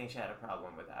 And I think she had a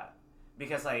problem with that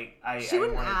because like She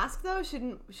wouldn't wanted, ask though. She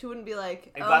wouldn't be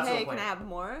like, It "Oh, got to a hey, can point. I have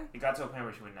more?" It got to a point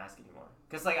where she wouldn't ask anymore.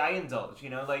 Cause like I indulge, you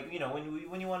know, like you know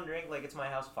when you want to drink, like it's my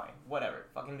house, fine, whatever,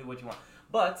 fucking do what you want.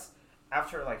 But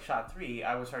after like shot 3,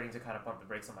 I was starting to kind of pump the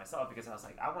brakes on myself because I was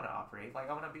like, I want to operate, like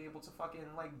I want to be able to fucking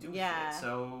like do Yeah. shit.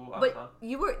 So But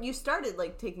you started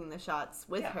like taking the shots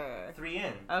with yeah, her. 3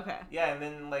 in, Okay. yeah, and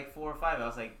then like 4 or 5, I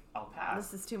was like, I'll pass.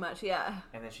 This is too much. Yeah.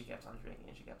 And then she kept on drinking,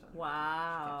 and she kept on drinking.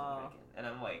 Wow. And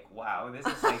I'm like, wow, this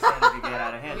is like starting to get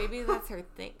out of hand. Maybe that's her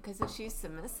thing, because if she's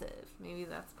submissive, maybe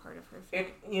that's part of her thing.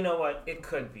 You know what? It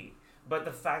could be. But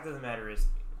the fact of the matter is,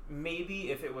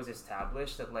 maybe if it was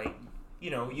established that, like, you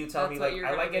know, you tell That's me, what like, you're I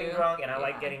gonna like getting do. drunk and I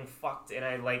like Yeah. getting fucked and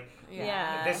I like,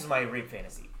 Yeah. this is my rape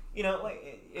fantasy. You know,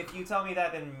 like, if you tell me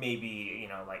that, then maybe, you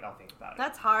know, like, I'll think about it.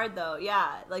 That's hard though.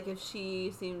 Yeah. Like if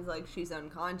she seems like she's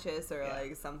unconscious or Yeah.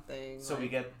 like something. So we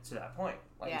like, get to that point.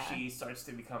 Like, Yeah. she starts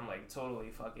to become, like,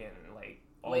 totally fucking, like,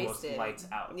 almost Wasted. lights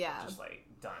out. Yeah. Just, like,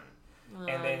 done.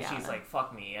 And then she's like,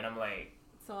 fuck me. And I'm like,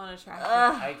 so unattractive.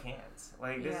 I can't.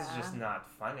 Like, this is Yeah. just not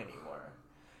fun anymore.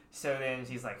 So then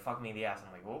she's like, fuck me in the ass.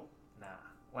 I'm like, well, nah.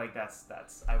 Like, that's,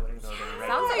 I wouldn't go there right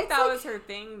Sounds now. like It's that like- was her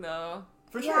thing, though.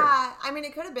 For yeah. sure. I mean,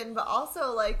 it could have been, but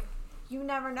also like you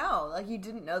never know. Like, you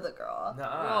didn't know the girl.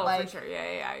 Oh, like- for sure.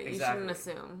 Yeah. You Exactly. shouldn't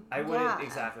assume. I wouldn't Yeah.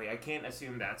 exactly. I can't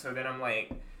assume that. So then I'm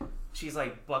like, she's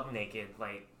like buck naked,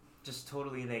 like just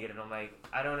totally naked, and I'm like,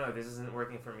 I don't know, this isn't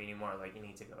working for me anymore. Like, you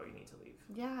need to go. You need to leave.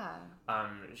 Yeah.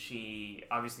 She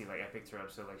obviously, like, I picked her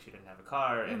up, so like she didn't have a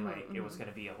car, and Mhm, like it was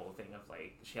gonna be a whole thing of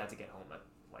like she had to get home at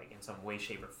like in some way,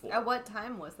 shape, or form. At what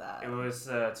time was that? It was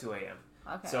 2 a.m.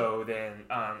 Okay. So then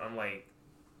I'm like,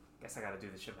 guess I gotta do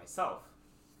this shit myself.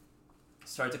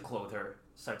 Start to clothe her,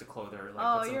 like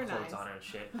Oh, put some you're clothes nice. on her and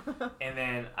shit. And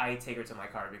then I take her to my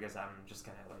car because I'm just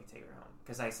gonna like take her home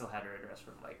because I still had her address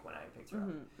from like when I picked her up.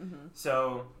 Mm-hmm.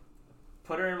 So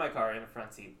put her in my car in the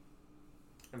front seat,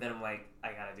 and then I'm like, I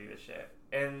gotta do this shit.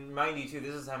 And mind you, too,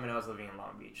 this is the time when I was living in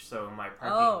Long Beach, so my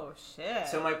parking. Oh shit.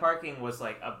 So my parking was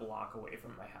like a block away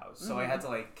from my house, so I had to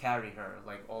like carry her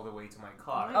like all the way to my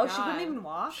car. Oh my Oh, she God. couldn't even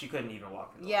walk. She couldn't even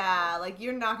walk. her dog. Yeah, like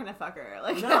you're not gonna fuck her.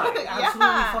 Like No, absolutely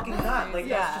yeah. fucking not. Like,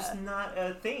 Yeah. that's just not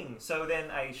a thing. So then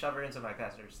I shove her into my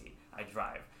passenger seat. I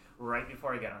drive. Right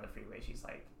before I get on the freeway, she's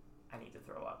like, I need to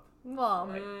throw up. Well,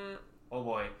 Like, oh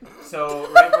boy. So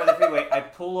right before the freeway, I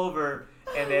pull over,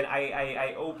 and then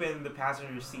I open the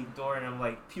passenger seat door, and I'm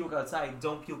like, puke outside.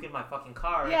 Don't puke in my fucking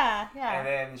car. yeah. And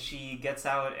then she gets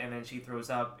out, and then she throws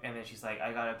up, and then she's like,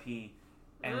 I gotta pee.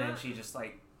 And then she just,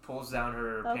 like, pulls down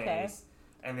her Okay. panties.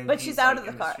 And then But pees, she's out like, of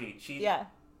the in car. Street. She, Yeah.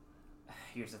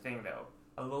 Here's the thing, though.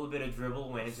 A little bit of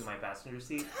dribble went into my passenger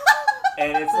seat.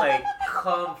 And it's like,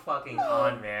 come fucking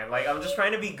on, man. Like, I'm just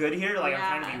trying to be good here. Like,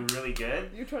 I'm trying to be really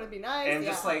good. You're trying to be nice. And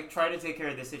just, like, try to take care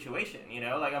of the situation, you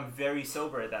know? Like, I'm very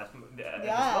sober at at this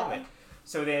Yeah. moment.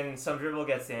 So then some dribble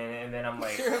gets in, and then I'm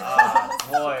like, oh,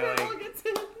 boy.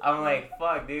 Like, I'm like,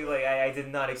 fuck, dude. Like, I did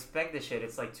not expect this shit.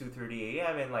 It's like 2:30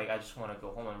 a.m. and, like, I just want to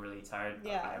go home. I'm really tired.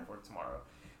 Yeah. I have work tomorrow.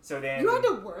 So then... You had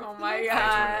to work. Oh the my next I had to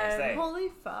work the God. next day. Holy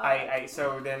fuck.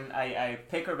 So then I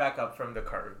pick her back up from the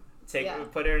curb, Yeah.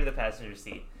 put her in the passenger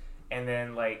seat, and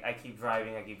then like I keep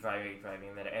driving, and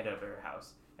then I end up at her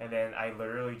house, and then I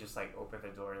literally just like open the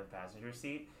door in the passenger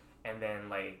seat, and then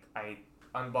like I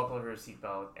unbuckle her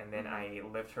seatbelt, and then I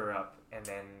lift her up, and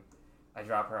then I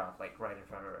drop her off like right in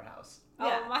front of her house.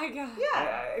 Yeah. Oh my God.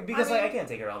 Yeah. Because I mean- like I can't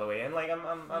take her all the way in. Like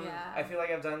Yeah. I feel like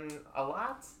I've done a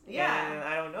lot. Yeah. And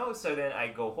I don't know. So then I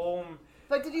go home,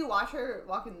 But did you watch her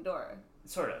walk in the door?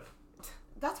 sort of.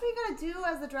 That's what you gotta do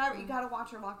as the driver. You gotta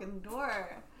watch her walk in the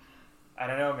door. I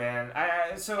don't know,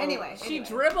 man. So Anyway. She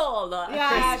dribbled.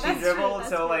 Yeah, she that's dribbled, true,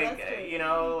 so that's like true. you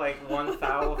know, like one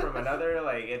foul from another,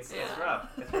 like it's rough.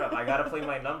 It's rough. I gotta play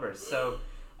my numbers. So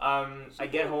I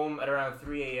get home at around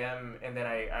 3 a.m. and then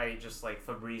I just like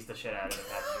Febreze the shit out of the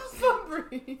passenger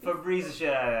seat. Febreze the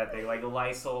shit out of that thing, like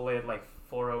Lysol it, like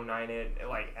 409 it,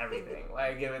 like everything.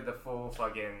 Like I give it the full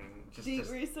fucking just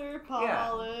Degreaser, palm Yeah.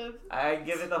 olive. I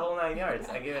give it the whole 9 yards.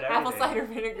 I give it everything. Apple cider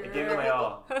vinegar. I give it my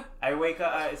all. I wake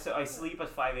up, so I sleep at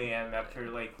 5 a.m. after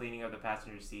like cleaning up the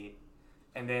passenger seat,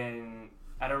 and then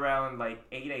at around like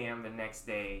 8 a.m. the next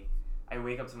day, I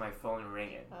wake up to my phone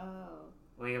ringing. Oh.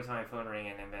 Wake up to my phone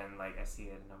ringing, and then like I see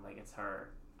it, and I'm like, it's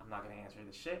her. I'm not gonna answer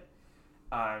this shit.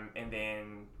 And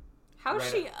then How's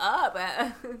Right. she up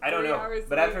at I don't 3 know, hours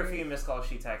but after a later? few missed calls,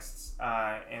 she texts,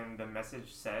 and the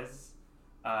message says,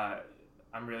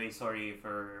 "I'm really sorry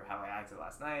for how I acted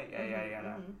last night."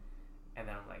 Yada. And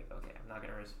then I'm like, okay, I'm not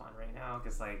gonna respond right now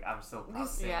because like I'm still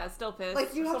processing. Yeah, still pissed.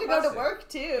 Like you I'm have to still go to processing. work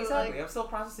too. Exactly. Like, I'm still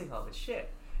processing all this shit.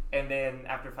 And then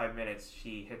after 5 minutes,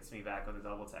 she hits me back with a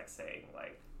double text saying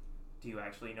like, "Do you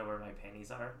actually know where my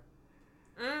panties are?"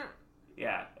 Mm.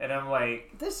 Yeah, and I'm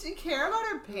like, does she care about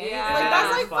her pants? Yeah. Like And that's then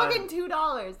I like respond- fucking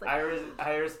 $2. Like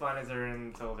I responded to her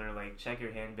and told her like, check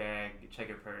your handbag, check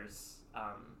your purse,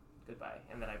 goodbye,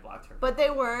 and then I blocked her. but they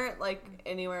weren't like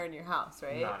anywhere in your house,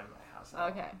 right? Not in my house. at all.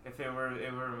 Okay. If it were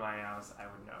in my house, I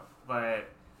would know. But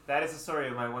that is the story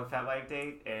of my one Fat Life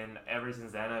date, and ever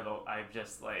since then, I've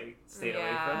just like stayed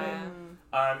away from it.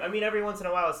 Mm. I mean, every once in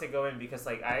a while, I'll still go in because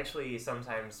like I actually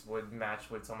sometimes would match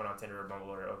with someone on Tinder or Bumble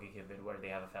or OkCupid where they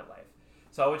have a Fat Life.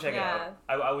 So I would check it out.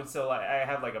 I would still I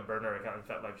have like a burner account in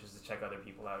Fat Life just to check other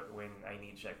people out when I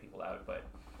need to check people out. But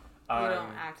You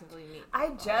don't actively meet. I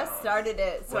just started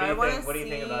it, so What do you I want to think? see. What do you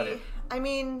think about it? I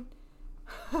mean,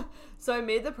 so I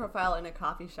made the profile in a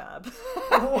coffee shop,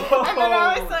 Whoa, and then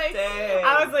I was like,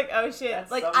 dang. oh shit!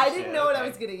 That's like some I didn't shit, know what I okay.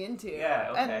 was getting into. Yeah,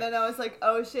 okay. And then I was like,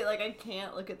 oh shit! Like I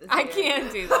can't look at this. I here.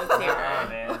 can't do this Nah, here.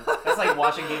 man. That's like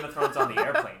watching Game of Thrones on the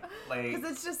airplane. Like, Because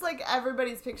it's just like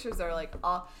everybody's pictures are like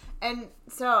all, and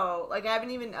so like I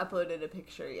haven't even uploaded a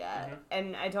picture yet, Mhm.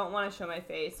 and I don't want to show my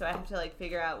face, so I have to like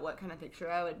figure out what kind of picture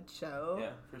I would show. yeah,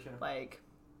 for sure. Like,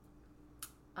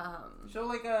 Show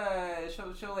like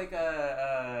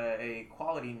a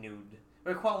quality nude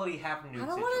quality half nude I don't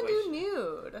situation. want to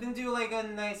do nude. Then do like a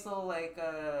nice little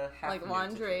half Like nude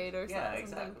lingerie situation. or Yeah, something.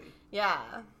 exactly. Yeah,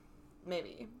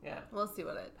 maybe. Yeah. We'll see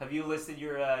what it. Have you listed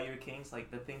your kinks,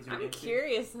 like the things you're I'm into?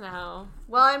 curious now.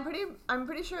 Well, I'm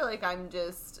pretty sure like I'm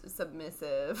just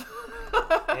submissive.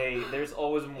 Hey, there's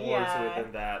always more to Yeah. it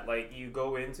than that. Like you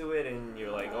go into it and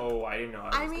you're like, oh, I didn't know.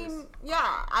 I mean,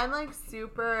 yeah, I'm like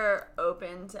super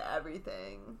open to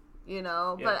everything, you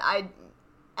know, Yeah. but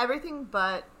everything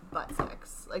but butt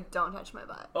sex. Like, don't touch my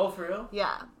butt. oh, for real?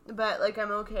 Yeah, but like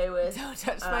I'm okay with. Don't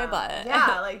touch my butt.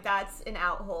 Yeah, like that's an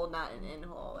out hole, not an in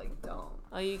hole. Like, don't.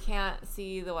 Oh, you can't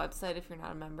see the website if you're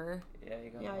not a member. Yeah, you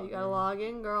gotta. Yeah, log you gotta in. log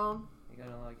in, girl. You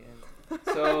gotta log in.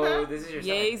 So this is your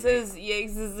Yags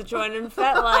is the join in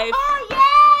FetLife.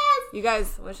 Yes, You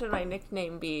guys, what should my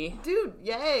nickname be? dude,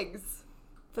 yeggs.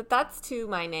 But that's to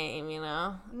my name, you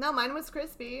know. No, mine was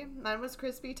crispy. Mine was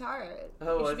crispy tart.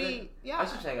 Oh, It was should it? be, yeah. I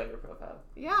should check out your profile.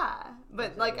 Yeah,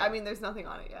 but like I mean, there's nothing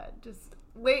on it yet. Just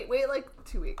wait like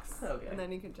 2 weeks, Okay. and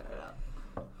then you can check it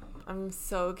out. I'm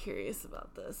so curious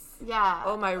about this. Yeah.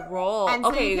 Oh, my role. And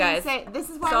so okay, you can guys. say, this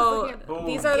is why I was So looking at. Boom.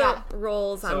 these are Yeah. the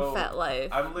roles on So, FetLife.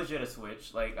 I'm legit a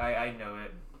switch. Like I know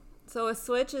it. So a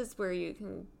switch is where you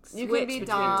can You switch can be between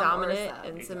dom or dominant sub.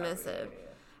 and Exactly, submissive.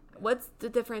 yeah. What's the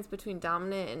difference between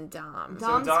dominant and dom?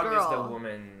 Dom's so Dom is the girl.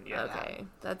 woman. Yeah. Okay,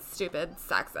 that's stupid,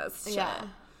 sexist shit. Yeah.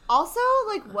 Also,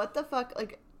 like, what the fuck?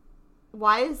 Like,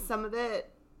 why is some of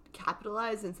it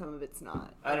capitalized and some of it's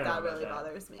not? I don't know that about really that.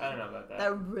 bothers me. I don't know about that.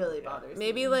 That really Yeah. bothers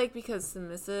Maybe me. like because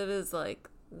submissive is like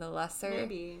the lesser.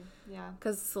 Maybe. Yeah.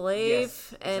 Because slave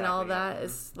Yes, and all exactly, that yeah.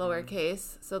 is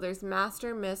lowercase. So there's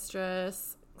master,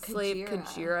 mistress, slave, Kajira.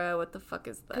 Kajira. What the fuck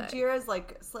is that? Kajira's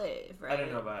like slave, right? I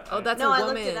don't know about. Oh, that's No, a I looked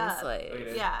woman it up. slave.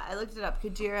 Okay. Yeah, I looked it up.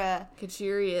 Kajira,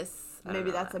 Kajirius. I don't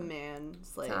maybe know that's a that. man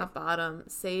slave. Top, bottom.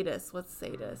 Sadist. What's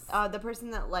sadist? The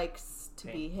person that likes to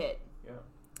be hit. Yeah.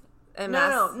 And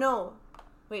No.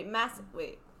 Wait,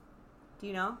 wait. Do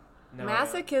you know? No,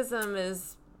 Masochism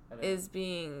I don't. is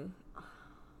being.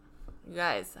 You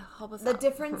guys, help us The out.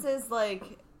 difference is like,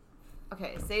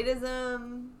 okay,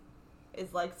 sadism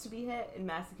is likes to be hit, and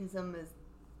masochism is.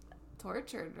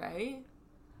 tortured, right?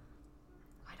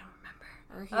 I don't remember.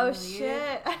 Or Oh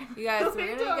humiliated? shit! You guys, I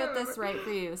we're don't gonna get this remember. right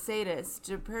for you. Sadist,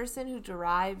 a person who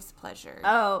derives pleasure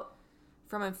Oh,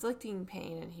 from inflicting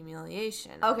pain and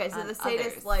humiliation. okay. So on the sadist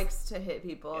others. likes to hit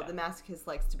people. Yeah. The masochist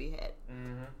likes to be hit,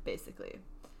 Mm-hmm. basically.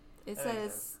 It That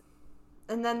makes says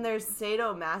And then there's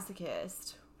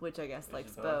sadomasochist, which I guess Which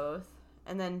likes is both. both.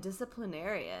 And then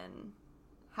disciplinarian.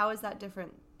 How is that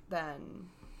different than?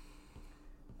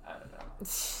 I don't know.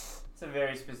 It's a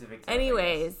very specific. Type, I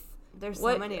anyways. There's so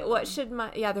What many. Of what them. should my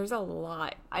there's a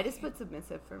lot. I just put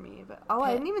submissive for me, but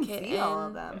I didn't even see Kitten. all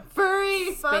of them. Yeah.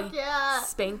 Furry, fuck Spank- yeah.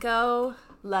 Spanko.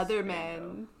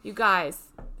 Leatherman. You guys,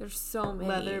 there's so many.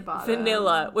 Leather bottom.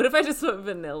 Vanilla. What if I just put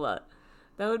vanilla?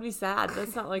 That would be sad.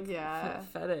 That's not like Yeah.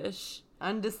 fetish.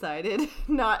 Undecided.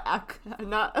 Not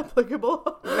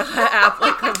applicable.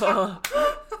 Applicable.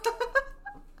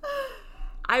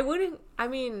 I wouldn't. I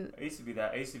mean, I used to be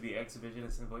that. I used to be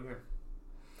exhibitionist and voyeur.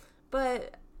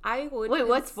 but I would. Wait,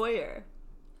 what's voyeur?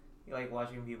 You like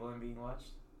watching people and being watched?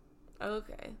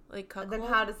 Okay, like cuckold? Then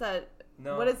how does that?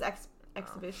 No. What is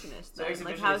exhibitionist? So Then? exhibitionist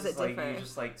Like, how does is it like differ? you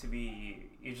just like to be.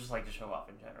 You just like to show off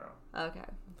in general. Okay.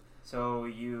 So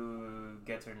you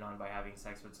get turned on by having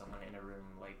sex with someone in a room,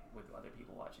 like with other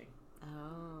people watching.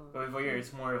 Oh. But with voyeur,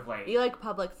 it's more of like. You like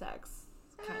public sex,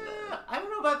 kind of. I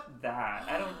don't know about that.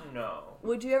 I don't know.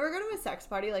 Would you ever go to a sex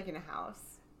party like in a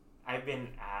house? I've been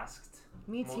asked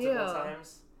Me multiple too.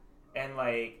 times, and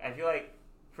like I feel like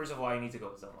first of all I need to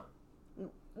go with someone.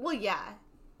 Well, yeah.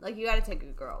 Like you got to take a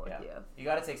girl with Yeah. you. You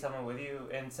got to take someone with you,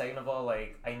 and second of all,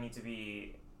 like I need to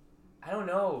be. I don't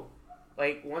know.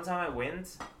 Like one time I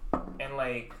went, and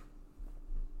like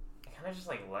I kind of just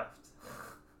like left.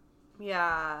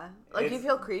 Yeah. Like you It's-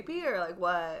 feel creepy or like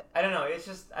what? I don't know. It's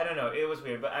just I don't know. It was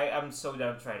weird, but I'm so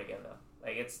down to try it again though.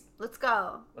 Like it's Let's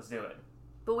go. let's do it.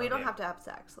 But we don't Okay. have to have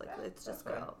sex. Like Yeah, let's just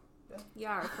that's fine. go.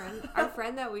 Yeah, our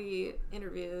friend that we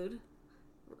interviewed,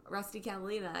 Rusty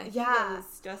Catalina. Yeah.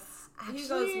 He goes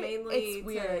Actually, mainly it's to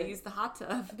weird. use the hot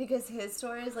tub. Because his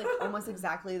story is like almost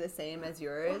exactly the same as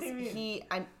yours. What do you mean?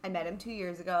 I met him 2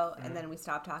 years ago, Mhm. and then we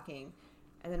stopped talking,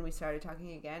 and then we started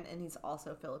talking again, and he's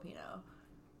also Filipino.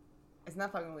 Isn't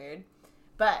that fucking weird?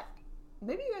 But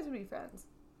maybe you guys would be friends.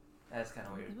 That's kind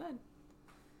of weird.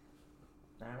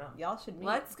 I don't know. Y'all should meet.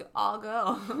 Let's all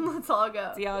go. Let's all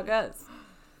go. See how it goes.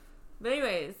 But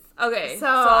anyways, okay. So,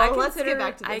 I let's consider, get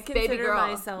back to this. I consider baby girl.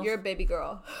 myself. You're a baby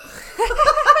girl.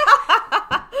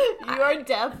 You You are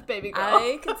deaf, baby girl.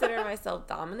 I consider myself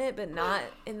dominant, but not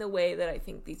in the way that I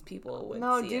think these people would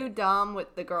No, see do it. dom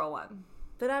with the girl one.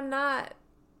 But I'm not.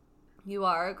 You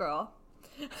are a girl.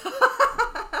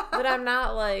 But I'm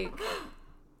not like.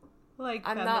 Like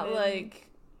I'm not feminine. like.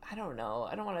 I don't know.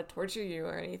 I don't want to torture you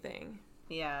or anything.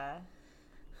 Yeah.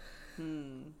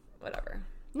 Whatever.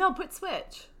 No, put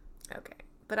switch. Okay.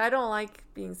 But I don't like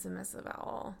being submissive at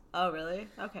all. Oh, really?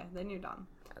 Okay, then you're dom.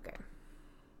 Okay.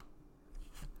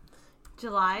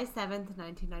 July 7th,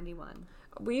 1991.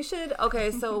 We should.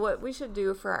 Okay, so what we should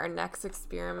do for our next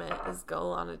experiment is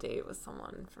go on a date with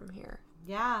someone from here.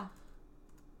 Yeah.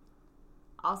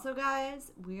 Also,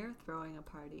 guys, we're throwing a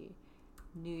party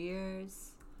New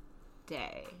Year's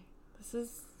Day. This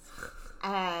is.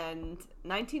 And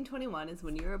 1921 is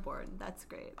when you were born. That's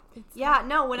great. It's Yeah,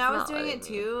 no, when it's I was not doing it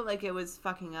letting me. too, like, it was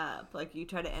fucking up. Like, you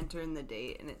try to enter in the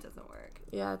date and it doesn't work.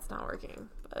 Yeah, it's not working.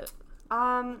 But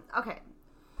Okay.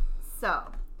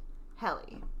 So,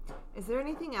 Helly, is there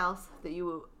anything else that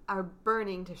you are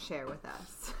burning to share with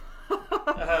us?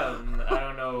 I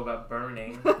don't know about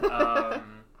burning. Not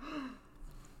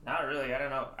really. I don't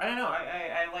know.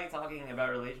 I like talking about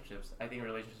relationships. I think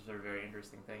relationships are a very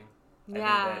interesting thing.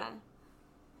 Yeah.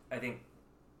 I think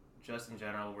just in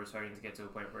general, we're starting to get to a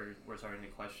point where we're starting to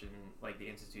question like the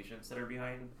institutions that are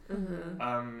behind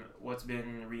what's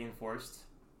been reinforced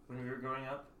when we were growing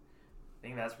up. I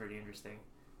think that's pretty interesting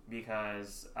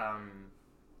because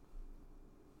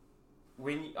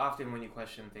when you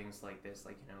question things like this,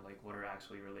 like like what are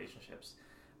actually relationships,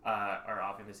 are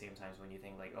often the same times when you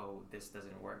think like, oh, this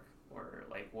doesn't work, or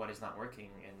like what is not working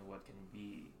and what can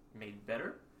be made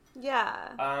better. Yeah.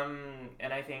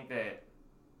 And I think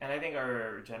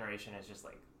our generation is just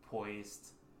like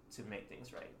poised to make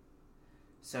things right.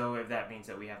 So if that means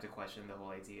that we have to question the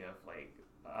whole idea of like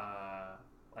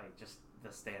just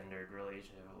the standard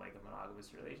relationship of like a monogamous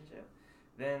relationship,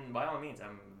 then by all means,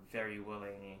 I'm very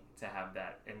willing to have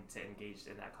that and to engage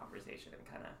in that conversation and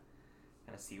kind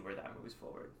of see where that moves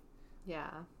forward. Yeah.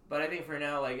 But I think for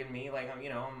now, like in me, like I'm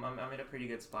in a pretty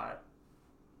good spot,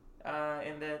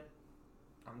 in that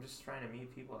I'm just trying to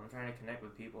meet people. I'm trying to connect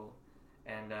with people,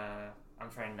 and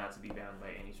I'm trying not to be bound by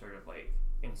any sort of like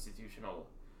institutional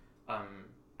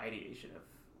ideation of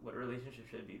what a relationship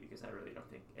should be, because I really don't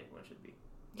think anyone should be.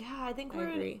 Yeah, I think I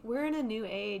agree. we're in a new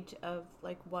age of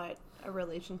like what a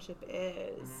relationship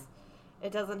is.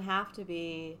 It doesn't have to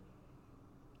be.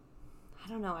 I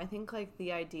don't know. I think like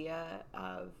the idea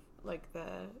of like the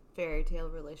fairy tale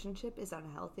relationship is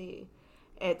unhealthy.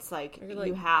 It's like Or, like,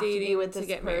 you have to be dating with to this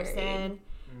get person. married.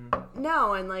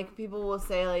 No, and like people will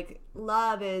say like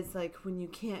love is like when you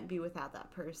can't be without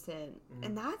that person,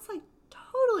 and that's like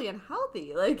totally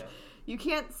unhealthy. Like Yeah. you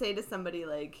can't say to somebody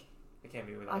like It can't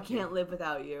be without I can't you. live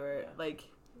without you, or like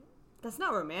that's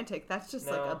not romantic. That's just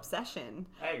like No. obsession.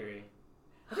 I agree.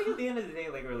 I think at the end of the day,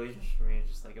 like a relationship for me is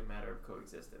just like a matter of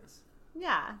coexistence.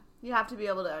 Yeah, you have to be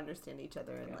able to understand each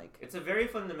other and Yeah. like It's a very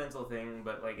fundamental thing,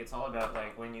 but like it's all about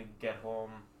like when you get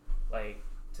home, like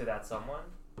to that someone,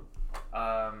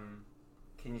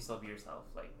 can you still be yourself,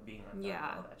 like being undone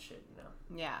and all that shit,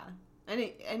 yeah,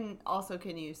 and also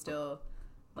can you still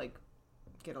like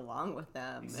get along with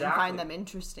them and Exactly. find them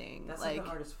interesting? That's like like the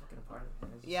hardest fucking part of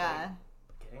it. It's just, yeah,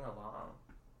 like, getting along.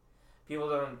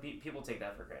 People take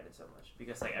that for granted so much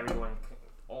because like everyone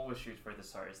always shoots for the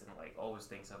stars and like always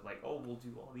thinks of like, oh, we'll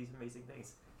do all these amazing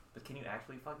things, but can you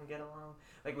actually fucking get along?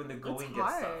 Like when the going it's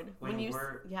gets hard tough, when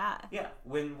we're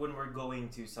when we're going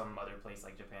to some other place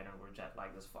like Japan and we're jet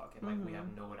lagged as fuck and like we have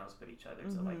no one else but each other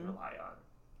to like rely on,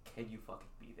 can you fucking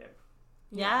be there?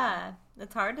 yeah.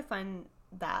 It's hard to find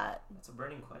that. That's a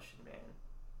burning question, man.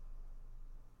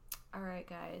 All right,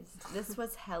 guys, this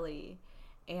was Helly,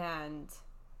 and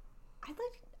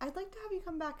I'd like to have you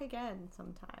come back again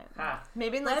sometime. Ha.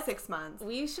 Maybe in like Let's- 6 months.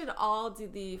 We should all do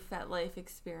the FetLife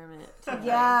experiment.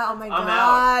 Yeah, oh my I'm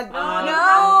god. out. No, I'm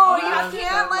out. you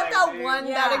can't let Like, that dude. one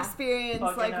Yeah. bad experience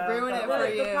Fucking like out. ruin it The- for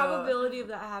the you. probability of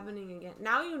that happening again.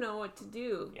 Now you know what to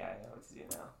do. Yeah, I know what to do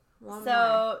now. One more.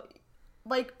 So,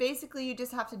 like, basically, you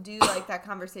just have to do like that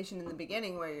conversation in the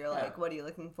beginning where you're like, Yeah. "What are you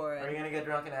looking for?" Are you And gonna get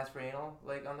drunk and ask for anal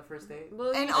like on the first date?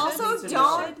 Well, And you also should-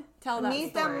 don't you should tell that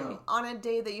meet story. them on a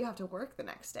day that you have to work the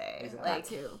next day. Exactly. Like, That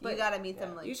too, you but- gotta meet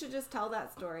them Yeah. like. You should just tell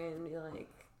that story and be like,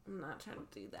 I'm not trying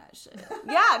to do that shit.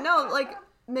 Yeah, no, like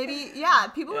maybe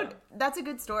people Yeah. would. That's a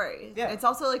good story. Yeah. It's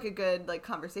also like a good like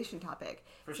conversation topic.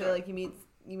 For so sure. like you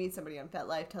meet somebody on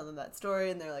FetLife, tell them that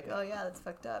story, and they're like, "Oh yeah, that's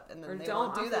fucked up," and then Or they don't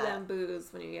won't offer do that. them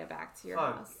booze when you get back to your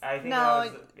Fuck, house. I think No,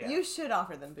 that was yeah. you should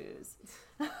offer them booze.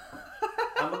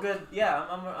 I'm a good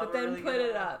I'm But a then really put good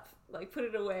it up. Like, put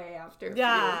it away after. a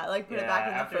Yeah, few. like put it Yeah, back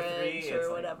in the after fridge three, or it's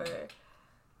like- whatever.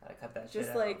 I cut that shit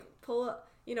Just out. like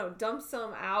dump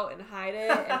some out and hide it,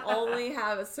 and only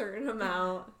have a certain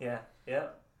amount. Yeah.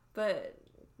 Yep. But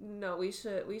no, we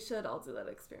should all do that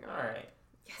experiment. All right.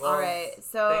 Yes. Well, All right,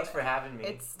 so thanks for having me.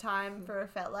 it's time for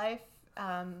FetLife.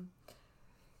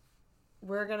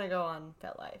 We're gonna go on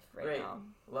FetLife right Great. now.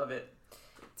 Love it.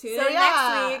 Tune So in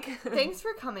yeah, next week. thanks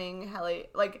for coming, Helly.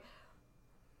 Like,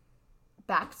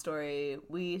 backstory: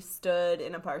 we stood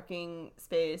in a parking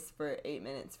space for 8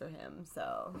 minutes for him.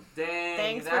 So Dang,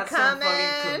 Thanks for that's some coming.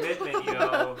 fucking commitment,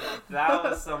 yo. That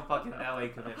was some fucking LA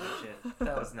commitment shit.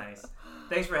 That was nice.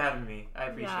 Thanks for having me. I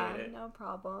appreciate yeah, it. no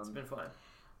problem. It's been fun.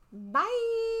 Bye.